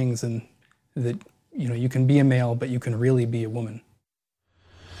different things, and that, you know, you can be a male, but you can really be a woman.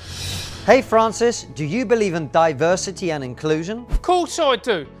 Hey Francis, do you believe in diversity and inclusion? Of course I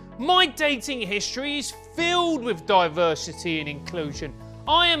do. My dating history is filled with diversity and inclusion.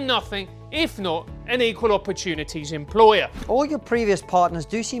 I am nothing if not an equal opportunities employer. All your previous partners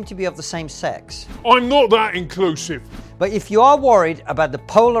do seem to be of the same sex. I'm not that inclusive. But if you are worried about the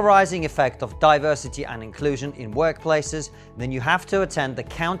polarizing effect of diversity and inclusion in workplaces, then you have to attend the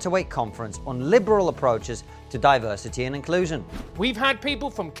Counterweight Conference on Liberal Approaches to Diversity and Inclusion. We've had people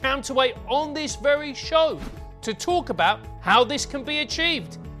from Counterweight on this very show to talk about how this can be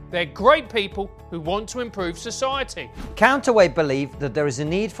achieved. They're great people who want to improve society. Counterweight believe that there is a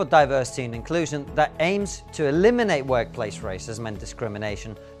need for diversity and inclusion that aims to eliminate workplace racism and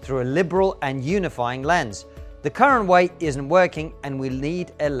discrimination through a liberal and unifying lens. The current way isn't working and we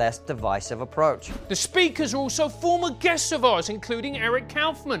need a less divisive approach. The speakers are also former guests of ours, including Eric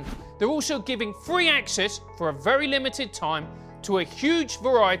Kaufman. They're also giving free access for a very limited time to a huge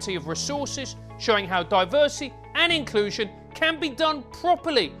variety of resources showing how diversity and inclusion can be done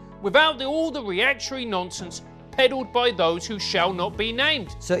properly without all the reactionary nonsense peddled by those who shall not be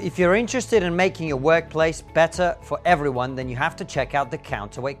named. So if you're interested in making your workplace better for everyone, then you have to check out the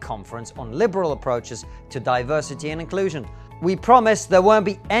Counterweight Conference on liberal approaches to diversity and inclusion. We promise there won't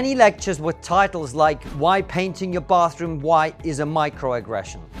be any lectures with titles like Why Painting Your Bathroom White is a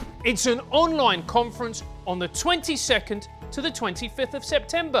Microaggression. It's an online conference on the 22nd to the 25th of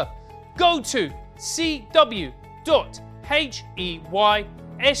September. Go to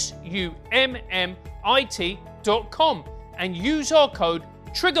cw.heysummmit.com and use our code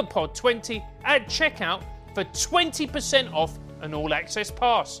TRIGGERPOD20 at checkout for 20% off an all-access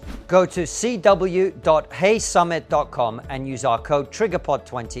pass. Go to cw.heysummit.com and use our code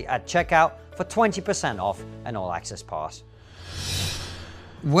TRIGGERPOD20 at checkout for 20% off an all-access pass.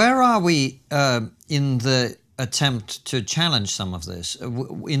 Where are we in the attempt to challenge some of this?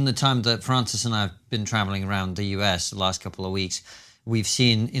 In the time that Francis and I have been traveling around the US the last couple of weeks, we've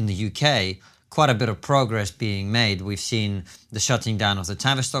seen in the UK quite a bit of progress being made. We've seen the shutting down of the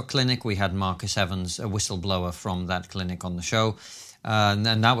Tavistock clinic. We had Marcus Evans, a whistleblower from that clinic, on the show. And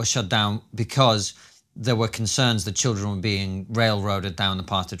that was shut down because there were concerns that children were being railroaded down the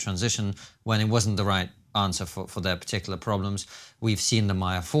path to transition when it wasn't the right answer for their particular problems. We've seen the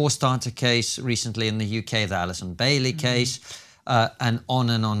Maya Forstater case recently in the UK, the Alison Bailey case, and on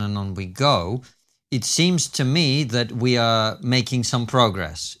and on and on we go. It seems to me that we are making some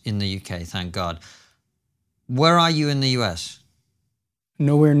progress in the UK, thank God. Where are you in the US?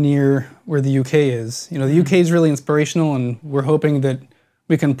 Nowhere near where the UK is. You know, the UK is really inspirational, and we're hoping that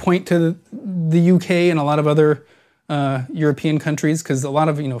we can point to the UK and a lot of other European countries, because a lot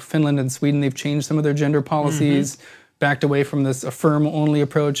of, Finland and Sweden, they've changed some of their gender policies, backed away from this affirm-only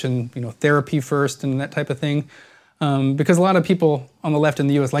approach and, therapy first and that type of thing. Because a lot of people on the left in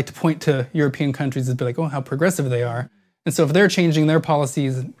the US like to point to European countries and be like, oh, how progressive they are. And so if they're changing their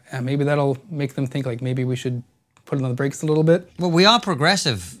policies, maybe that'll make them think like maybe we should put it on the brakes a little bit. Well, we are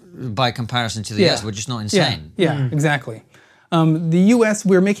progressive by comparison to the US, we're just not insane. Yeah, exactly. The US,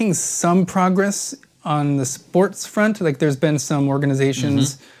 we're making some progress on the sports front. Like there's been some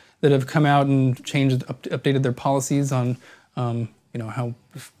organizations that have come out and updated their policies on, how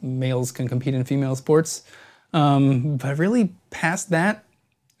males can compete in female sports. But really, past that,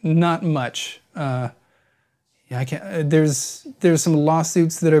 not much. I can't. There's some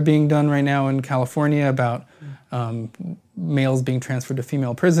lawsuits that are being done right now in California about males being transferred to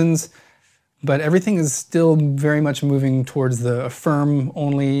female prisons, but everything is still very much moving towards the affirm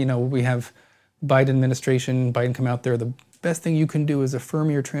only. We have Biden administration. Biden come out there. The best thing you can do is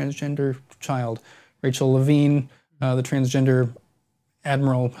affirm your transgender child. Rachel Levine, the transgender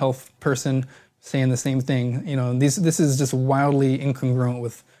admiral health person, saying the same thing. This is just wildly incongruent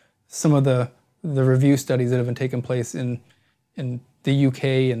with some of the review studies that have been taking place in the UK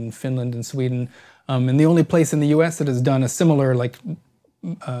and Finland and Sweden. And the only place in the US that has done a similar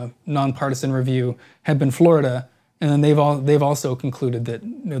nonpartisan review had been Florida. And then they've also concluded that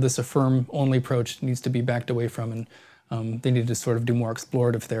this affirm-only approach needs to be backed away from, and they need to sort of do more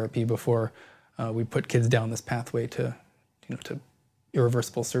explorative therapy before we put kids down this pathway to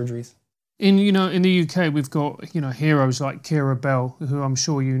irreversible surgeries. In the UK, we've got heroes like Keira Bell, who I'm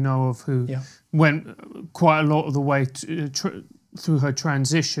sure you know of, who went quite a lot of the way through her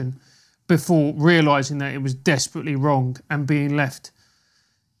transition before realising that it was desperately wrong and being left,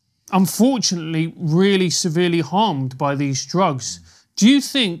 unfortunately, really severely harmed by these drugs. Do you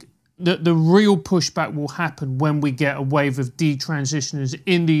think that the real pushback will happen when we get a wave of detransitioners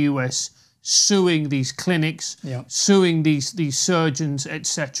in the US suing these clinics, suing these surgeons,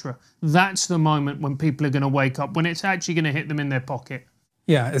 etc.? That's the moment when people are going to wake up, when it's actually going to hit them in their pocket.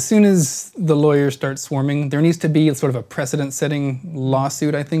 Yeah, as soon as the lawyers start swarming, there needs to be sort of a precedent-setting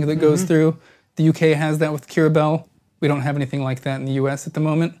lawsuit, I think, that goes through. The UK has that with Keira Bell. We don't have anything like that in the US at the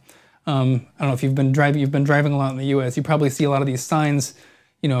moment. I don't know if you've been driving a lot in the US. You probably see a lot of these signs,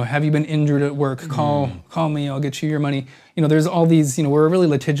 have you been injured at work? Call me, I'll get you your money. There's all these, we're a really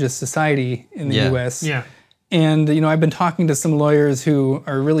litigious society in the US. Yeah. And, I've been talking to some lawyers who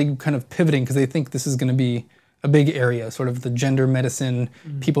are really kind of pivoting because they think this is going to be a big area, sort of the gender medicine,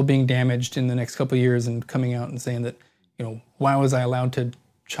 people being damaged in the next couple of years and coming out and saying that, why was I allowed to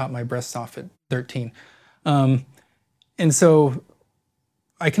chop my breasts off at 13? And so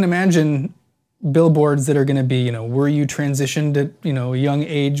I can imagine billboards that are going to be, were you transitioned at, a young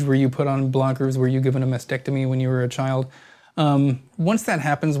age? Were you put on blockers? Were you given a mastectomy when you were a child? Once that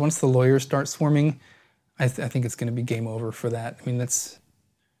happens, once the lawyers start swarming, I think it's going to be game over for that. I mean,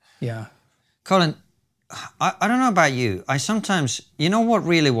 yeah. Colin, I don't know about you. I sometimes, what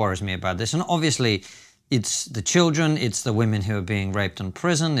really worries me about this? And obviously, it's the children, it's the women who are being raped in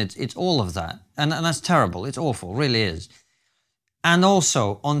prison, it's all of that. And that's terrible. It's awful, really is. And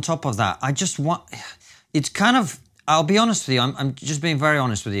also, on top of that, it's kind of, I'll be honest with you, I'm just being very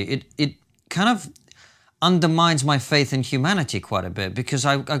honest with you, it kind of undermines my faith in humanity quite a bit, because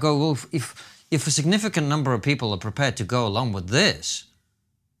I go, well, if a significant number of people are prepared to go along with this,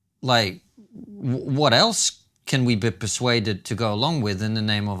 like, what else can we be persuaded to go along with in the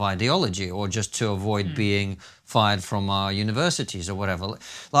name of ideology, or just to avoid being fired from our universities or whatever?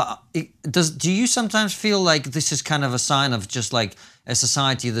 Do you sometimes feel like this is kind of a sign of just like a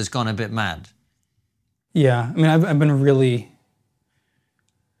society that's gone a bit mad? Yeah, I mean, I've been really,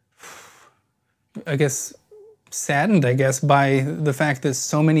 I guess, saddened, by the fact that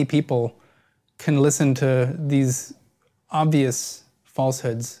so many people can listen to these obvious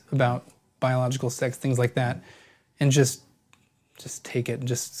falsehoods about biological sex, things like that, and just take it and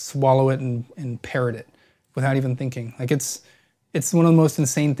just swallow it and parrot it without even thinking. Like it's one of the most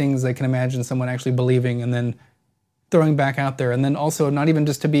insane things I can imagine someone actually believing and then throwing back out there. And then also not even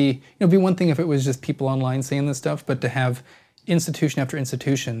just to be, it'd be one thing if it was just people online saying this stuff, but to have institution after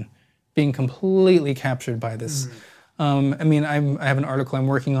institution being completely captured by this. I mean, I have an article I'm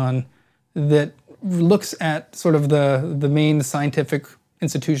working on that looks at sort of the main scientific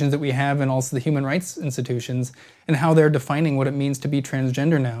institutions that we have and also the human rights institutions and how they're defining what it means to be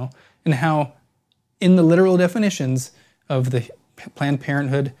transgender now, and how in the literal definitions of the Planned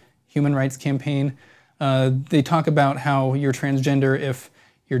Parenthood Human Rights Campaign, they talk about how you're transgender if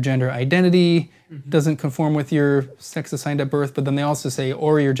your gender identity doesn't conform with your sex assigned at birth, but then they also say,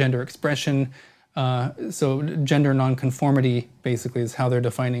 or your gender expression. So gender nonconformity basically is how they're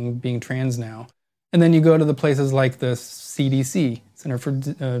defining being trans now. And then you go to the places like the CDC, Center for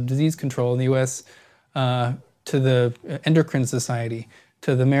Disease Control in the US, to the Endocrine Society,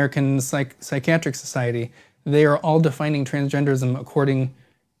 to the American Psychiatric Society. They are all defining transgenderism according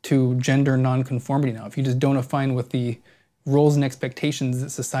to gender nonconformity now. If you just don't align with the roles and expectations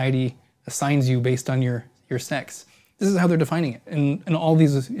that society assigns you based on your sex. This is how they're defining it in all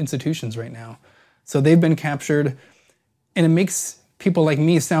these institutions right now. So they've been captured, and it makes people like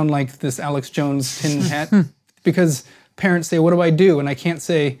me sound like this Alex Jones tin hat, because parents say, what do I do? And I can't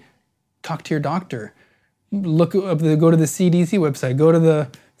say, talk to your doctor. Go to the CDC website, go to the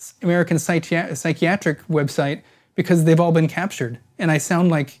American Psychiatric website, because they've all been captured. And I sound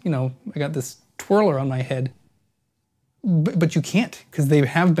like, I got this twirler on my head. But you can't, because they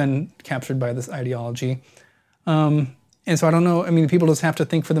have been captured by this ideology. And so I don't know, I mean, people just have to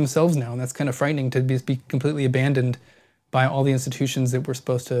think for themselves now, and that's kind of frightening to be completely abandoned by all the institutions that we're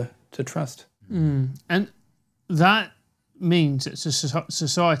supposed to trust. And that means that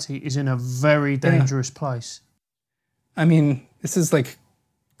society is in a very dangerous place. I mean, this is like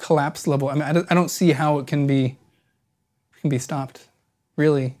collapse level. I mean, I don't see how it can be stopped,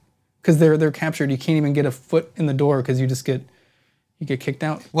 really, because they're captured. You can't even get a foot in the door because you get kicked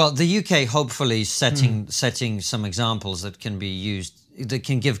out. Well, the UK hopefully setting some examples that can be used, that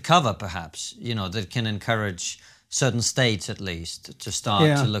can give cover, perhaps, that can encourage certain states at least to start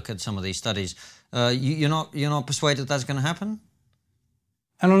to look at some of these studies. You're not persuaded that's going to happen?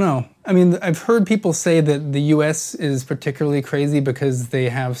 I don't know. I mean, I've heard people say that the US is particularly crazy because they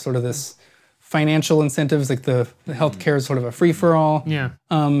have sort of this financial incentives, like the healthcare is sort of a free-for-all. Yeah.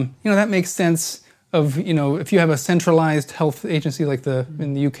 That makes sense of, if you have a centralized health agency like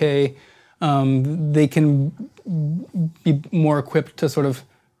in the UK, they can be more equipped to sort of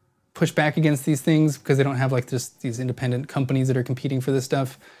push back against these things because they don't have like these independent companies that are competing for this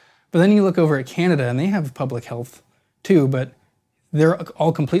stuff. But then you look over at Canada and they have public health too, but they're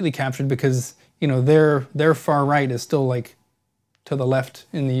all completely captured because, their far right is still like to the left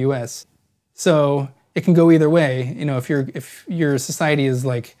in the US. So it can go either way. If your society is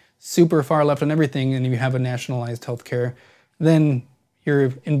like super far left on everything and you have a nationalized healthcare, then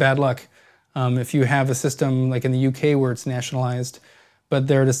you're in bad luck. If you have a system like in the UK where it's nationalized, but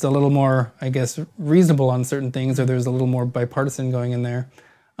they're just a little more, I guess, reasonable on certain things, or there's a little more bipartisan going in there,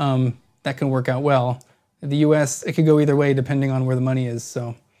 that can work out well. In the US, it could go either way depending on where the money is.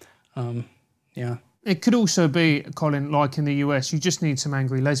 So, yeah. It could also be, Colin, like in the US, you just need some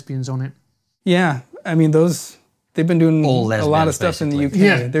angry lesbians on it. Yeah, I mean, they've been doing a lot of stuff basically. in the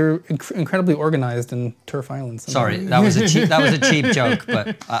UK. Yeah. They're incredibly organized in Turf Island. Sorry, that was a cheap joke,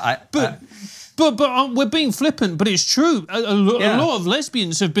 but But But we're being flippant, but it's true. A lot of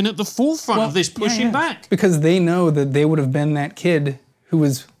lesbians have been at the forefront of this pushing back. Because they know that they would have been that kid who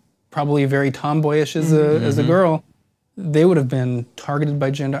was probably very tomboyish as a girl. They would have been targeted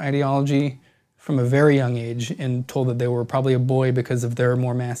by gender ideology from a very young age and told that they were probably a boy because of their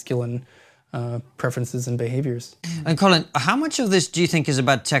more masculine preferences and behaviors. And Colin, how much of this do you think is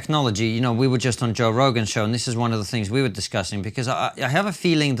about technology? You know, we were just on Joe Rogan's show, and this is one of the things we were discussing, because I have a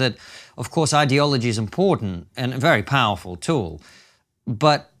feeling that, of course, ideology is important and a very powerful tool.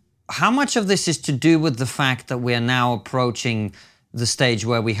 But how much of this is to do with the fact that we are now approaching the stage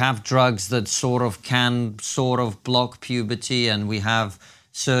where we have drugs that can block puberty, and we have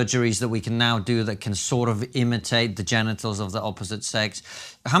surgeries that we can now do that can sort of imitate the genitals of the opposite sex?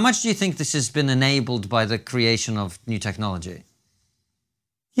 How much do you think this has been enabled by the creation of new technology?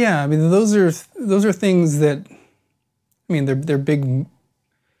 Yeah, I mean, those are things that, I mean, they're big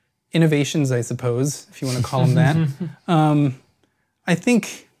innovations, I suppose, if you want to call them that. I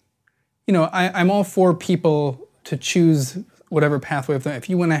think, you know, I'm all for people to choose whatever pathway of them. If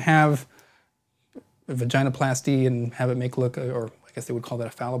you want to have a vaginoplasty and have it make look, or I guess they would call that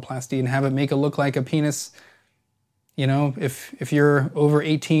a phalloplasty, and have it make it look like a penis, you know, if you're over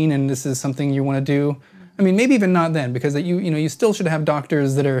 18 and this is something you want to do, I mean, maybe even not then, because you still should have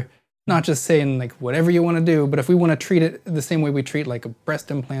doctors that are not just saying like whatever you want to do, but if we want to treat it the same way we treat like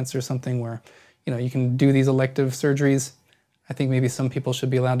breast implants or something where, you know, you can do these elective surgeries, I think maybe some people should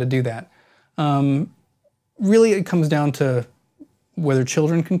be allowed to do that. Really, it comes down to whether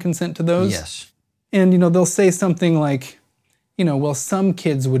children can consent to those. Yes. And, you know, they'll say something like, you know, well, some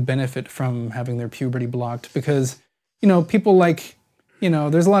kids would benefit from having their puberty blocked because, you know, people like, you know,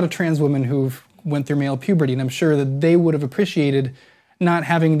 there's a lot of trans women who've went through male puberty, and I'm sure that they would have appreciated not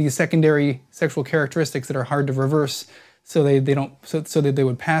having these secondary sexual characteristics that are hard to reverse, so that they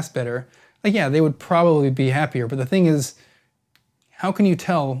would pass better. Like, yeah, they would probably be happier. But the thing is, how can you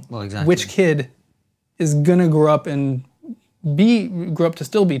tell which kid is gonna grow up to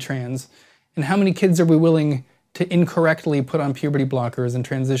still be trans, and how many kids are we willing to incorrectly put on puberty blockers and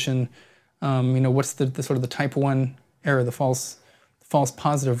transition? You know, what's the sort of the type 1 error, the false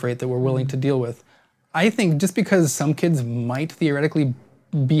positive rate that we're willing to deal with? I think just because some kids might theoretically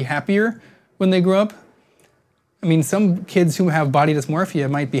be happier when they grow up, I mean, some kids who have body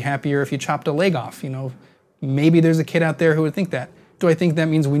dysmorphia might be happier if you chopped a leg off, you know. Maybe there's a kid out there who would think that. Do I think that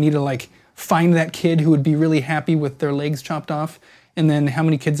means we need to like find that kid who would be really happy with their legs chopped off? And then how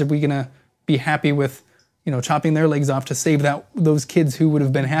many kids are we gonna be happy with, you know, chopping their legs off to save those kids who would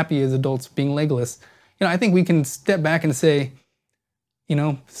have been happy as adults being legless? You know, I think we can step back and say, you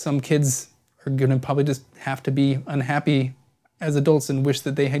know, some kids are going to probably just have to be unhappy as adults and wish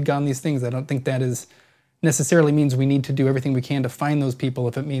that they had gotten these things. I don't think that is necessarily means we need to do everything we can to find those people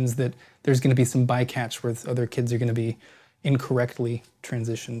if it means that there's going to be some bycatch where other kids are going to be incorrectly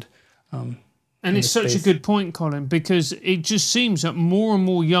transitioned. And it's such a good point, Colin, because it just seems that more and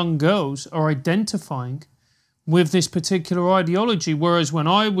more young girls are identifying with this particular ideology, whereas when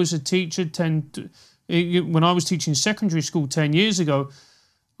I was a teacher, when I was teaching secondary school 10 years ago,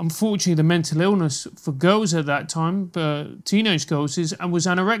 unfortunately, the mental illness for girls at that time, teenage girls, was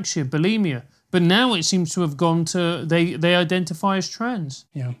anorexia, bulimia. But now it seems to have gone to, they identify as trans.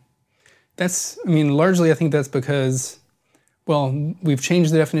 Yeah. Largely I think that's because, well, we've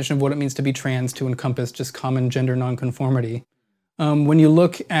changed the definition of what it means to be trans to encompass just common gender nonconformity. When you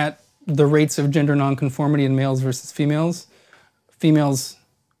look at the rates of gender nonconformity in males versus females, females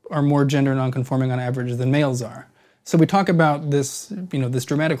are more gender nonconforming on average than males are. So we talk about this, you know, this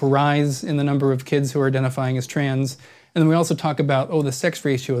dramatic rise in the number of kids who are identifying as trans, and then we also talk about, the sex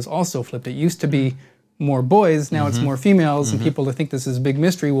ratio is also flipped. It used to be more boys, now it's more females, and people think this is a big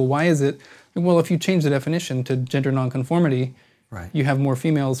mystery. Well, why is it? Well, if you change the definition to gender nonconformity, you have more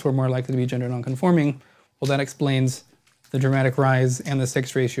females who are more likely to be gender nonconforming. Well, that explains the dramatic rise and the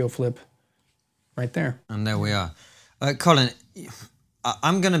sex ratio flip right there. And there we are. Colin,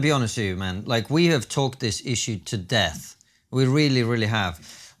 I'm going to be honest with you, man. Like, we have talked this issue to death. We really, really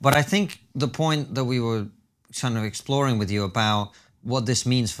have. But I think the point that we were kind of exploring with you about what this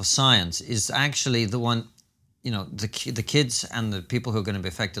means for science is actually the one, you know, the kids and the people who are going to be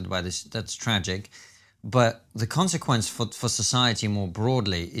affected by this, that's tragic. But the consequence for society more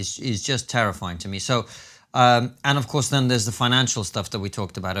broadly is just terrifying to me. So, and of course, then there's the financial stuff that we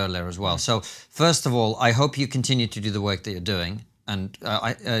talked about earlier as well. So first of all, I hope you continue to do the work that you're doing. And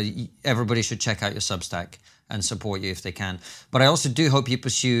everybody should check out your Substack and support you if they can. But I also do hope you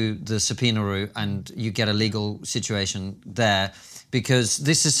pursue the subpoena route and you get a legal situation there, because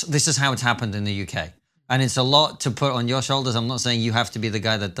this is how it's happened in the UK. And it's a lot to put on your shoulders. I'm not saying you have to be the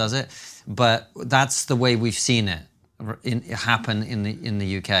guy that does it, but that's the way we've seen it happen in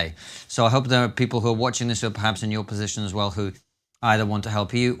the UK. So I hope there are people who are watching this who are perhaps in your position as well, who either want to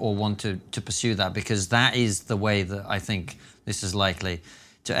help you or want to pursue that, because that is the way that I think this is likely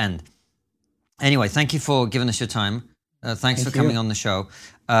to end. Anyway, thank you for giving us your time. Thanks for coming on the show.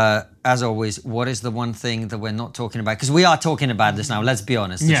 As always, what is the one thing that we're not talking about? Because we are talking about this now, let's be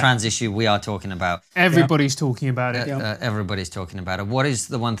honest. The trans issue we are talking about. Everybody's talking about it. Everybody's talking about it. What is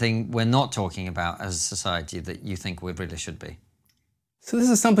the one thing we're not talking about as a society that you think we really should be? So this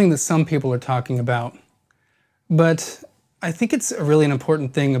is something that some people are talking about, but I think it's really an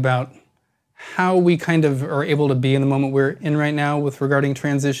important thing about how we kind of are able to be in the moment we're in right now with regarding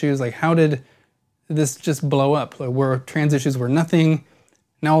trans issues. Like, how did this just blow up? Like, where trans issues were nothing,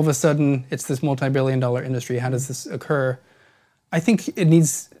 now all of a sudden it's this multi-billion-dollar industry. How does this occur? I think we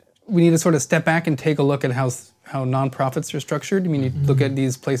need to sort of step back and take a look at how nonprofits are structured. I mean, you look at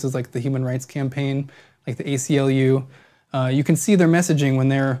these places like the Human Rights Campaign, like the ACLU. You can see their messaging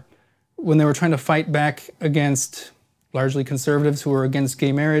when they were trying to fight back against largely conservatives who were against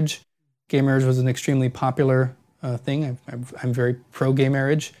gay marriage. Gay marriage was an extremely popular thing. I'm very pro-gay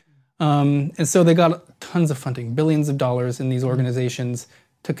marriage. And so they got tons of funding, billions of dollars in these organizations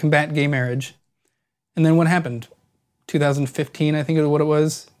to combat gay marriage. And then what happened? 2015, I think is what it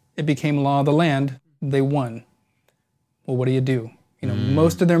was. It became law of the land. They won. Well, what do you do?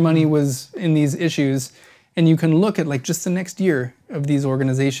 Most of their money was in these issues. And you can look at like just the next year of these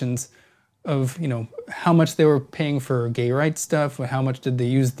organizations of, how much they were paying for gay rights stuff, how much did they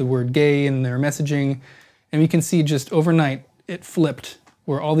use the word gay in their messaging. And we can see just overnight it flipped,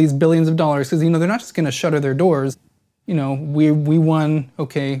 where all these billions of dollars, because, they're not just going to shutter their doors. We won,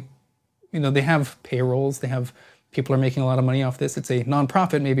 okay, they have payrolls, people are making a lot of money off this. It's a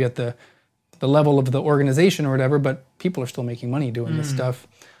nonprofit, maybe at the level of the organization or whatever, but people are still making money doing this stuff.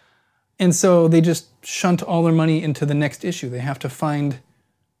 And so they just shunt all their money into the next issue. They have to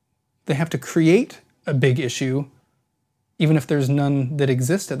create a big issue, even if there's none that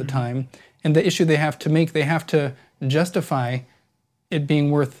exist at the time. And the issue they have to make, they have to justify it being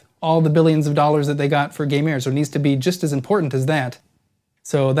worth all the billions of dollars that they got for gay marriage. So it needs to be just as important as that.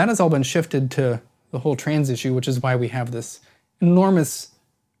 So that has all been shifted to the whole trans issue, which is why we have this enormous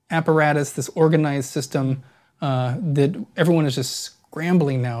apparatus, this organized system that everyone is just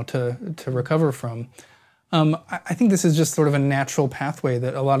scrambling now to recover from. I think this is just sort of a natural pathway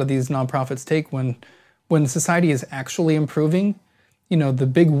that a lot of these nonprofits take when society is actually improving. The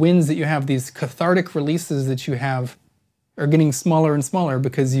big wins that you have, these cathartic releases that you have, are getting smaller and smaller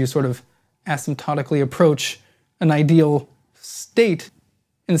because you sort of asymptotically approach an ideal state.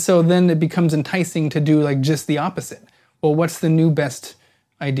 And so then it becomes enticing to do like just the opposite. Well, what's the new best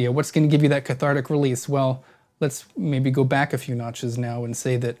idea? What's going to give you that cathartic release? Well, let's maybe go back a few notches now and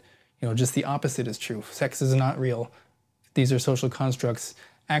say that, just the opposite is true. Sex is not real. These are social constructs.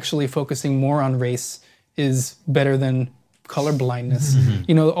 Actually focusing more on race is better than color blindness.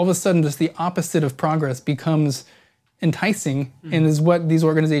 All of a sudden just the opposite of progress becomes enticing and is what these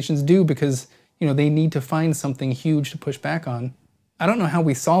organizations do because, they need to find something huge to push back on. I don't know how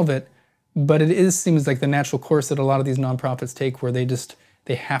we solve it, but it seems like the natural course that a lot of these nonprofits take where they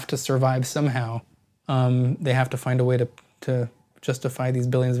have to survive somehow. They have to find a way to justify these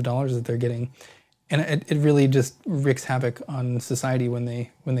billions of dollars that they're getting. And it really just wreaks havoc on society when they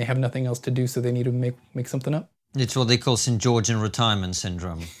have nothing else to do, so they need to make something up. It's what they call St. Georgian retirement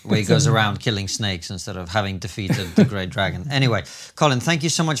syndrome, where he goes around killing snakes instead of having defeated the great dragon. Anyway, Colin, thank you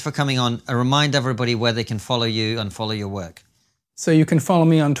so much for coming on. Remind everybody where they can follow you and follow your work. So you can follow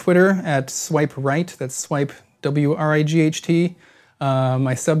me on Twitter at Swipe Wright. That's Swipe WRIGHT.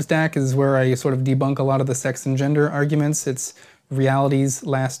 My Substack is where I sort of debunk a lot of the sex and gender arguments. It's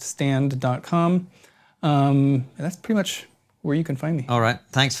realitieslaststand.com. And that's pretty much where you can find me. All right.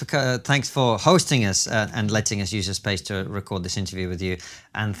 Thanks for hosting us and letting us use your space to record this interview with you.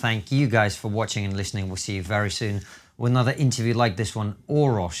 And thank you guys for watching and listening. We'll see you very soon with another interview like this one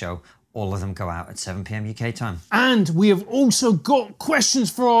or Raw Show. All of them go out at 7 p.m. UK time. And we have also got questions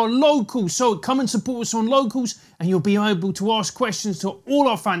for our locals. So come and support us on locals and you'll be able to ask questions to all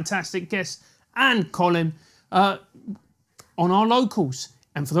our fantastic guests and Colin on our locals.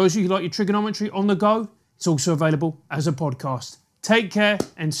 And for those of you who like your trigonometry on the go, it's also available as a podcast. Take care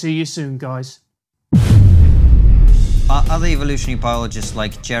and see you soon, guys. Are other evolutionary biologists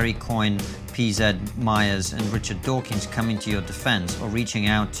like Jerry Coyne, P.Z. Myers and Richard Dawkins coming to your defense or reaching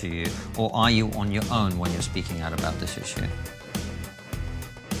out to you, or are you on your own when you're speaking out about this issue?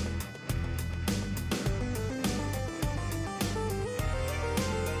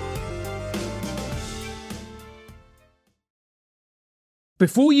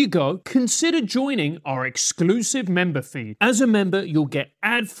 Before you go, consider joining our exclusive member feed. As a member, you'll get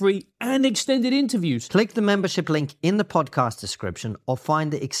ad-free and extended interviews. Click the membership link in the podcast description or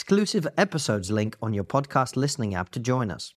find the exclusive episodes link on your podcast listening app to join us.